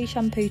Building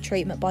Pre-Shampoo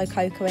Treatment by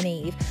Coco and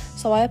Eve.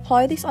 So I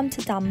apply this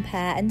onto damp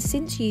hair, and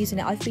since using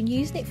it, I've been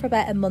using it for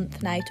about a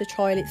month now to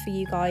trial it for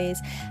you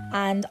guys,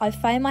 and I've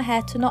found my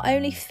hair to not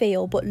only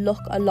feel but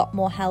look a lot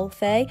more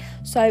healthy.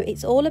 So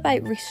it's all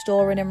about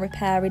restoring and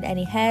repairing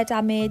any hair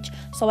damage.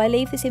 So I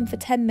leave this in for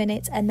 10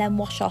 minutes and then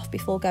wash off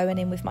before going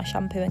in with my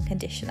shampoo and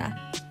conditioner.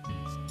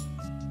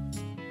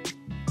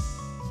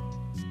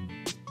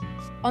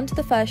 Onto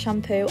the first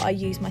shampoo, I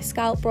use my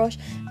scalp brush.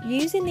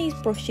 Using these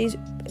brushes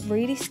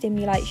really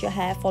stimulates your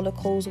hair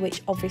follicles,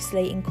 which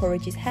obviously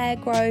encourages hair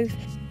growth.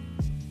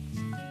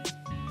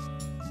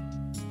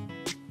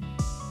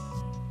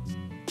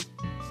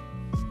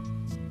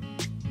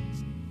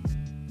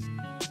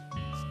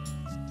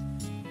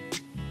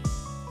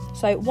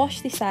 So wash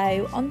this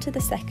out. Onto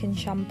the second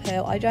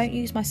shampoo. I don't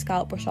use my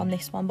scalp brush on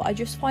this one, but I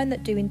just find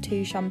that doing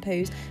 2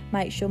 shampoos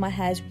makes sure my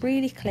hair's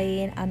really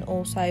clean and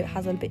also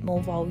has a bit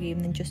more volume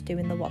than just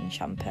doing the 1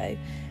 shampoo.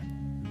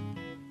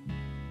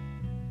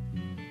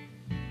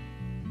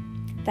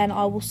 Then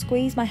I will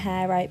squeeze my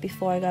hair out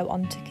before I go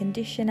on to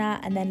conditioner,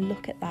 and then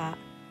look at that.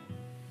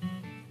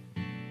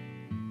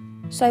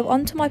 So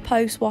onto my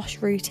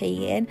post-wash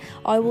routine,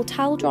 I will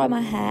towel dry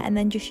my hair and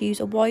then just use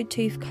a wide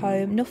tooth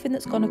comb, nothing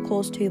that's going to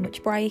cause too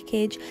much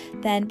breakage.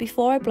 Then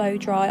before I blow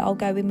dry, I'll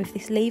go in with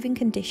this leave-in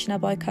conditioner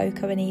by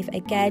Coco and Eve.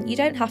 Again, you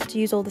don't have to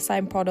use all the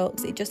same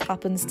products, it just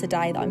happens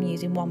today that I'm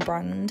using one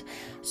brand.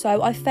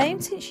 So I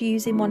found since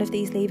using one of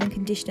these leave-in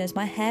conditioners,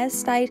 my hair's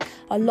stayed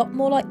a lot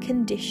more like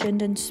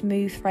conditioned and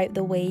smooth throughout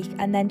the week,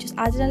 and then just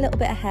adding a little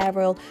bit of hair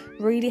oil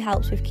really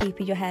helps with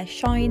keeping your hair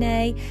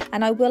shiny.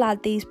 And I will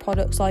add these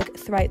products like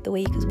throughout the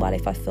week as well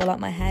if I feel like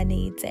my hair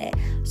needs it.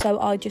 So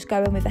I just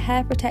go in with a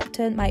hair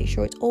protectant, make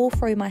sure it's all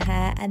through my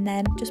hair, and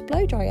then just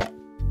blow dry it.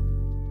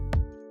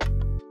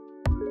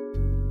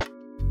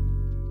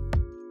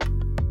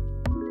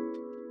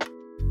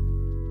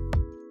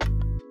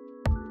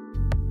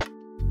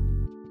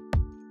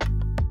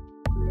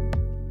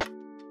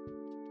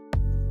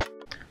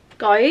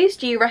 Guys,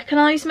 do you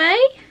recognise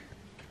me?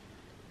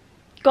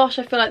 Gosh,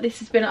 I feel like this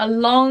has been a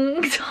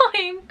long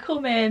time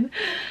coming.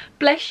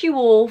 bless you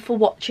all for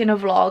watching a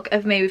vlog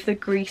of me with the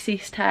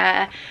greasiest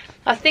hair,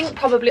 I think,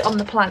 probably on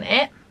the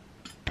planet.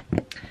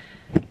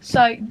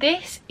 So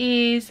this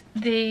is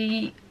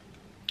the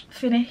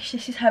finish.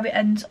 This is how it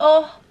ends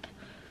up.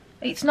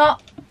 It's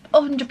not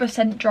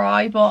 100%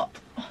 dry, but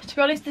to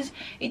be honest,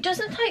 it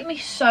doesn't take me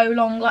so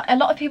long. Like, a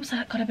lot of people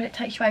say, God, I bet it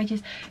takes you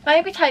ages.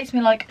 Maybe it takes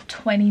me like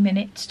 20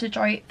 minutes to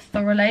dry it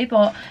thoroughly,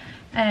 but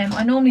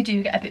I normally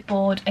do get a bit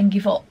bored and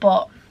give up.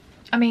 But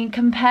I mean,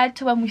 compared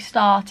to when we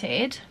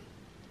started,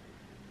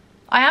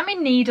 I am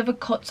in need of a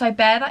cut, so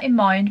bear that in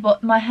mind.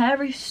 But my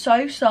hair is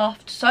so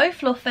soft, so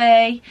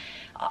fluffy.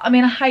 I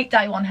mean, I hate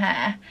day one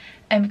hair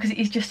because it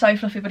is just so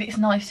fluffy, but it's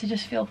nice to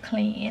just feel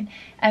clean.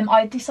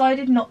 I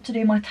decided not to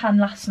do my tan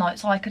last night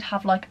so I could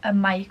have like a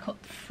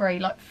makeup free,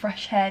 like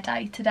fresh hair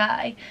day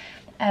today.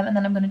 And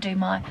then I'm going to do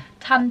my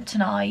tan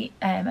tonight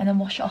and then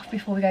wash it off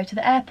before we go to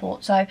the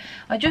airport. So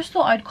I just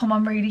thought I'd come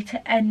on really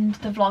to end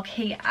the vlog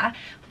here.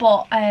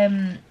 But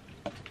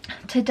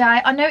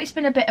today, I know it's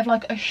been a bit of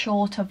like a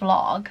shorter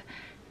vlog.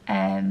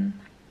 I'm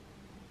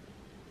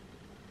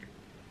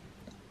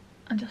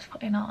just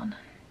putting on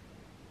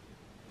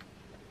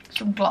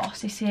some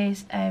gloss. This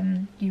is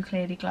You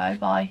Clearly Glow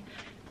by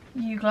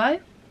You Glow.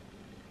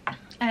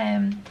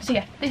 So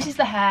yeah, this is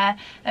the hair.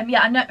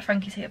 Yeah, I know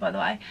Frankie's here, by the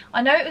way.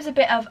 I know it was a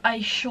bit of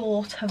a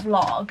shorter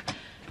vlog,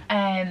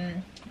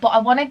 but I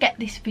want to get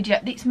this video,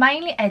 it's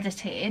mainly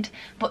edited,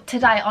 but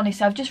today,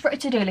 honestly, I've just written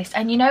a to-do list,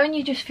 and you know when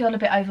you just feel a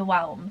bit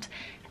overwhelmed,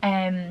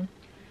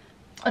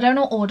 I don't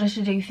know what order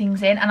to do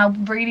things in, and I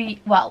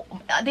really, well,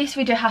 this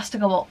video has to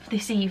go up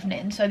this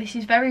evening, so this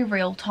is very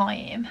real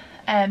time,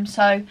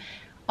 so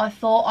I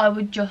thought I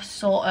would just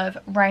sort of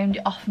round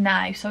it off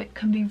now so it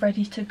can be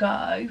ready to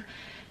go.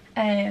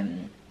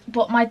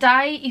 But my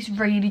day is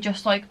really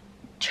just like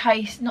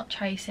not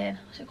chasing,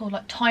 what's it called,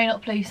 like tying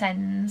up loose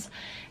ends.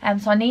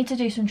 So I need to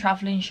do some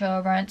travel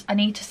insurance. I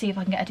need to see if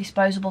I can get a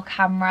disposable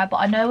camera, but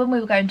I know when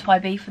we were going to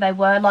Ibiza they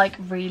were like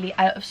really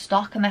out of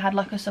stock, and they had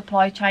like a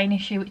supply chain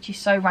issue, which is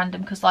so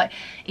random because like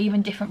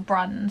even different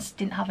brands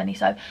didn't have any.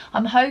 So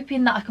I'm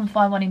hoping that I can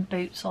find one in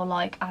Boots or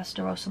like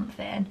Asda or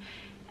something.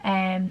 So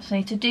I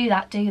need to do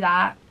that.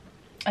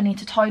 I need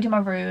to tidy my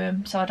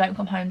room so I don't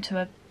come home to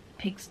a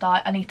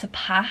pigsty. I need to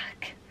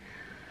pack.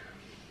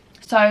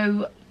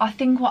 So I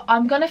think what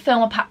I'm going to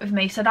film a pack with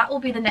me, so that will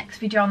be the next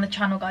video on the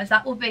channel, guys.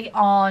 That will be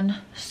on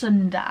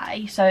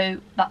Sunday, so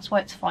that's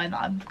why it's fine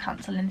that I'm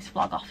cancelling this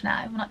vlog off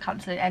now. I'm not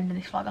cancelling, ending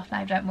this vlog off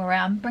now, don't worry.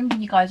 I'm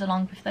bringing you guys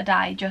along with the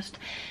day, just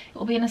it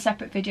will be in a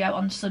separate video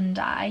on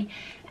Sunday.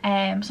 So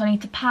I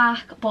need to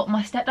pack, but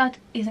my stepdad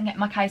isn't getting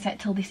my case out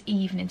till this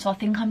evening, so I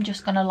think I'm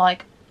just going to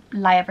like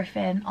lay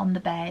everything on the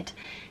bed.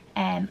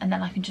 And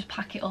then I can just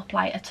pack it up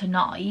later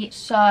tonight.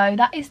 So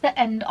that is the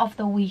end of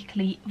the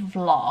weekly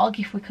vlog,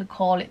 if we could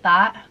call it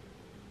that.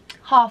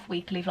 Half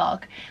weekly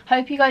vlog.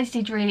 Hope you guys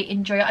did really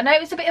enjoy it. I know it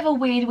was a bit of a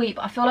weird week,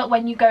 but I feel like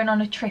when you're going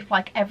on a trip,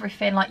 like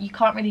everything, like you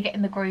can't really get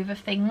in the groove of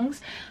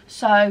things.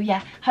 So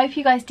yeah, hope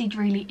you guys did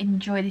really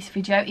enjoy this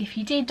video. If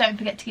you did, don't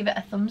forget to give it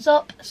a thumbs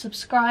up,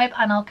 subscribe,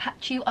 and I'll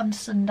catch you on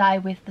Sunday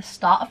with the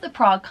start of the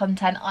Prague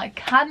content. I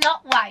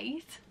cannot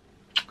wait.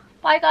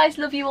 Bye guys,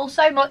 love you all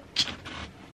so much.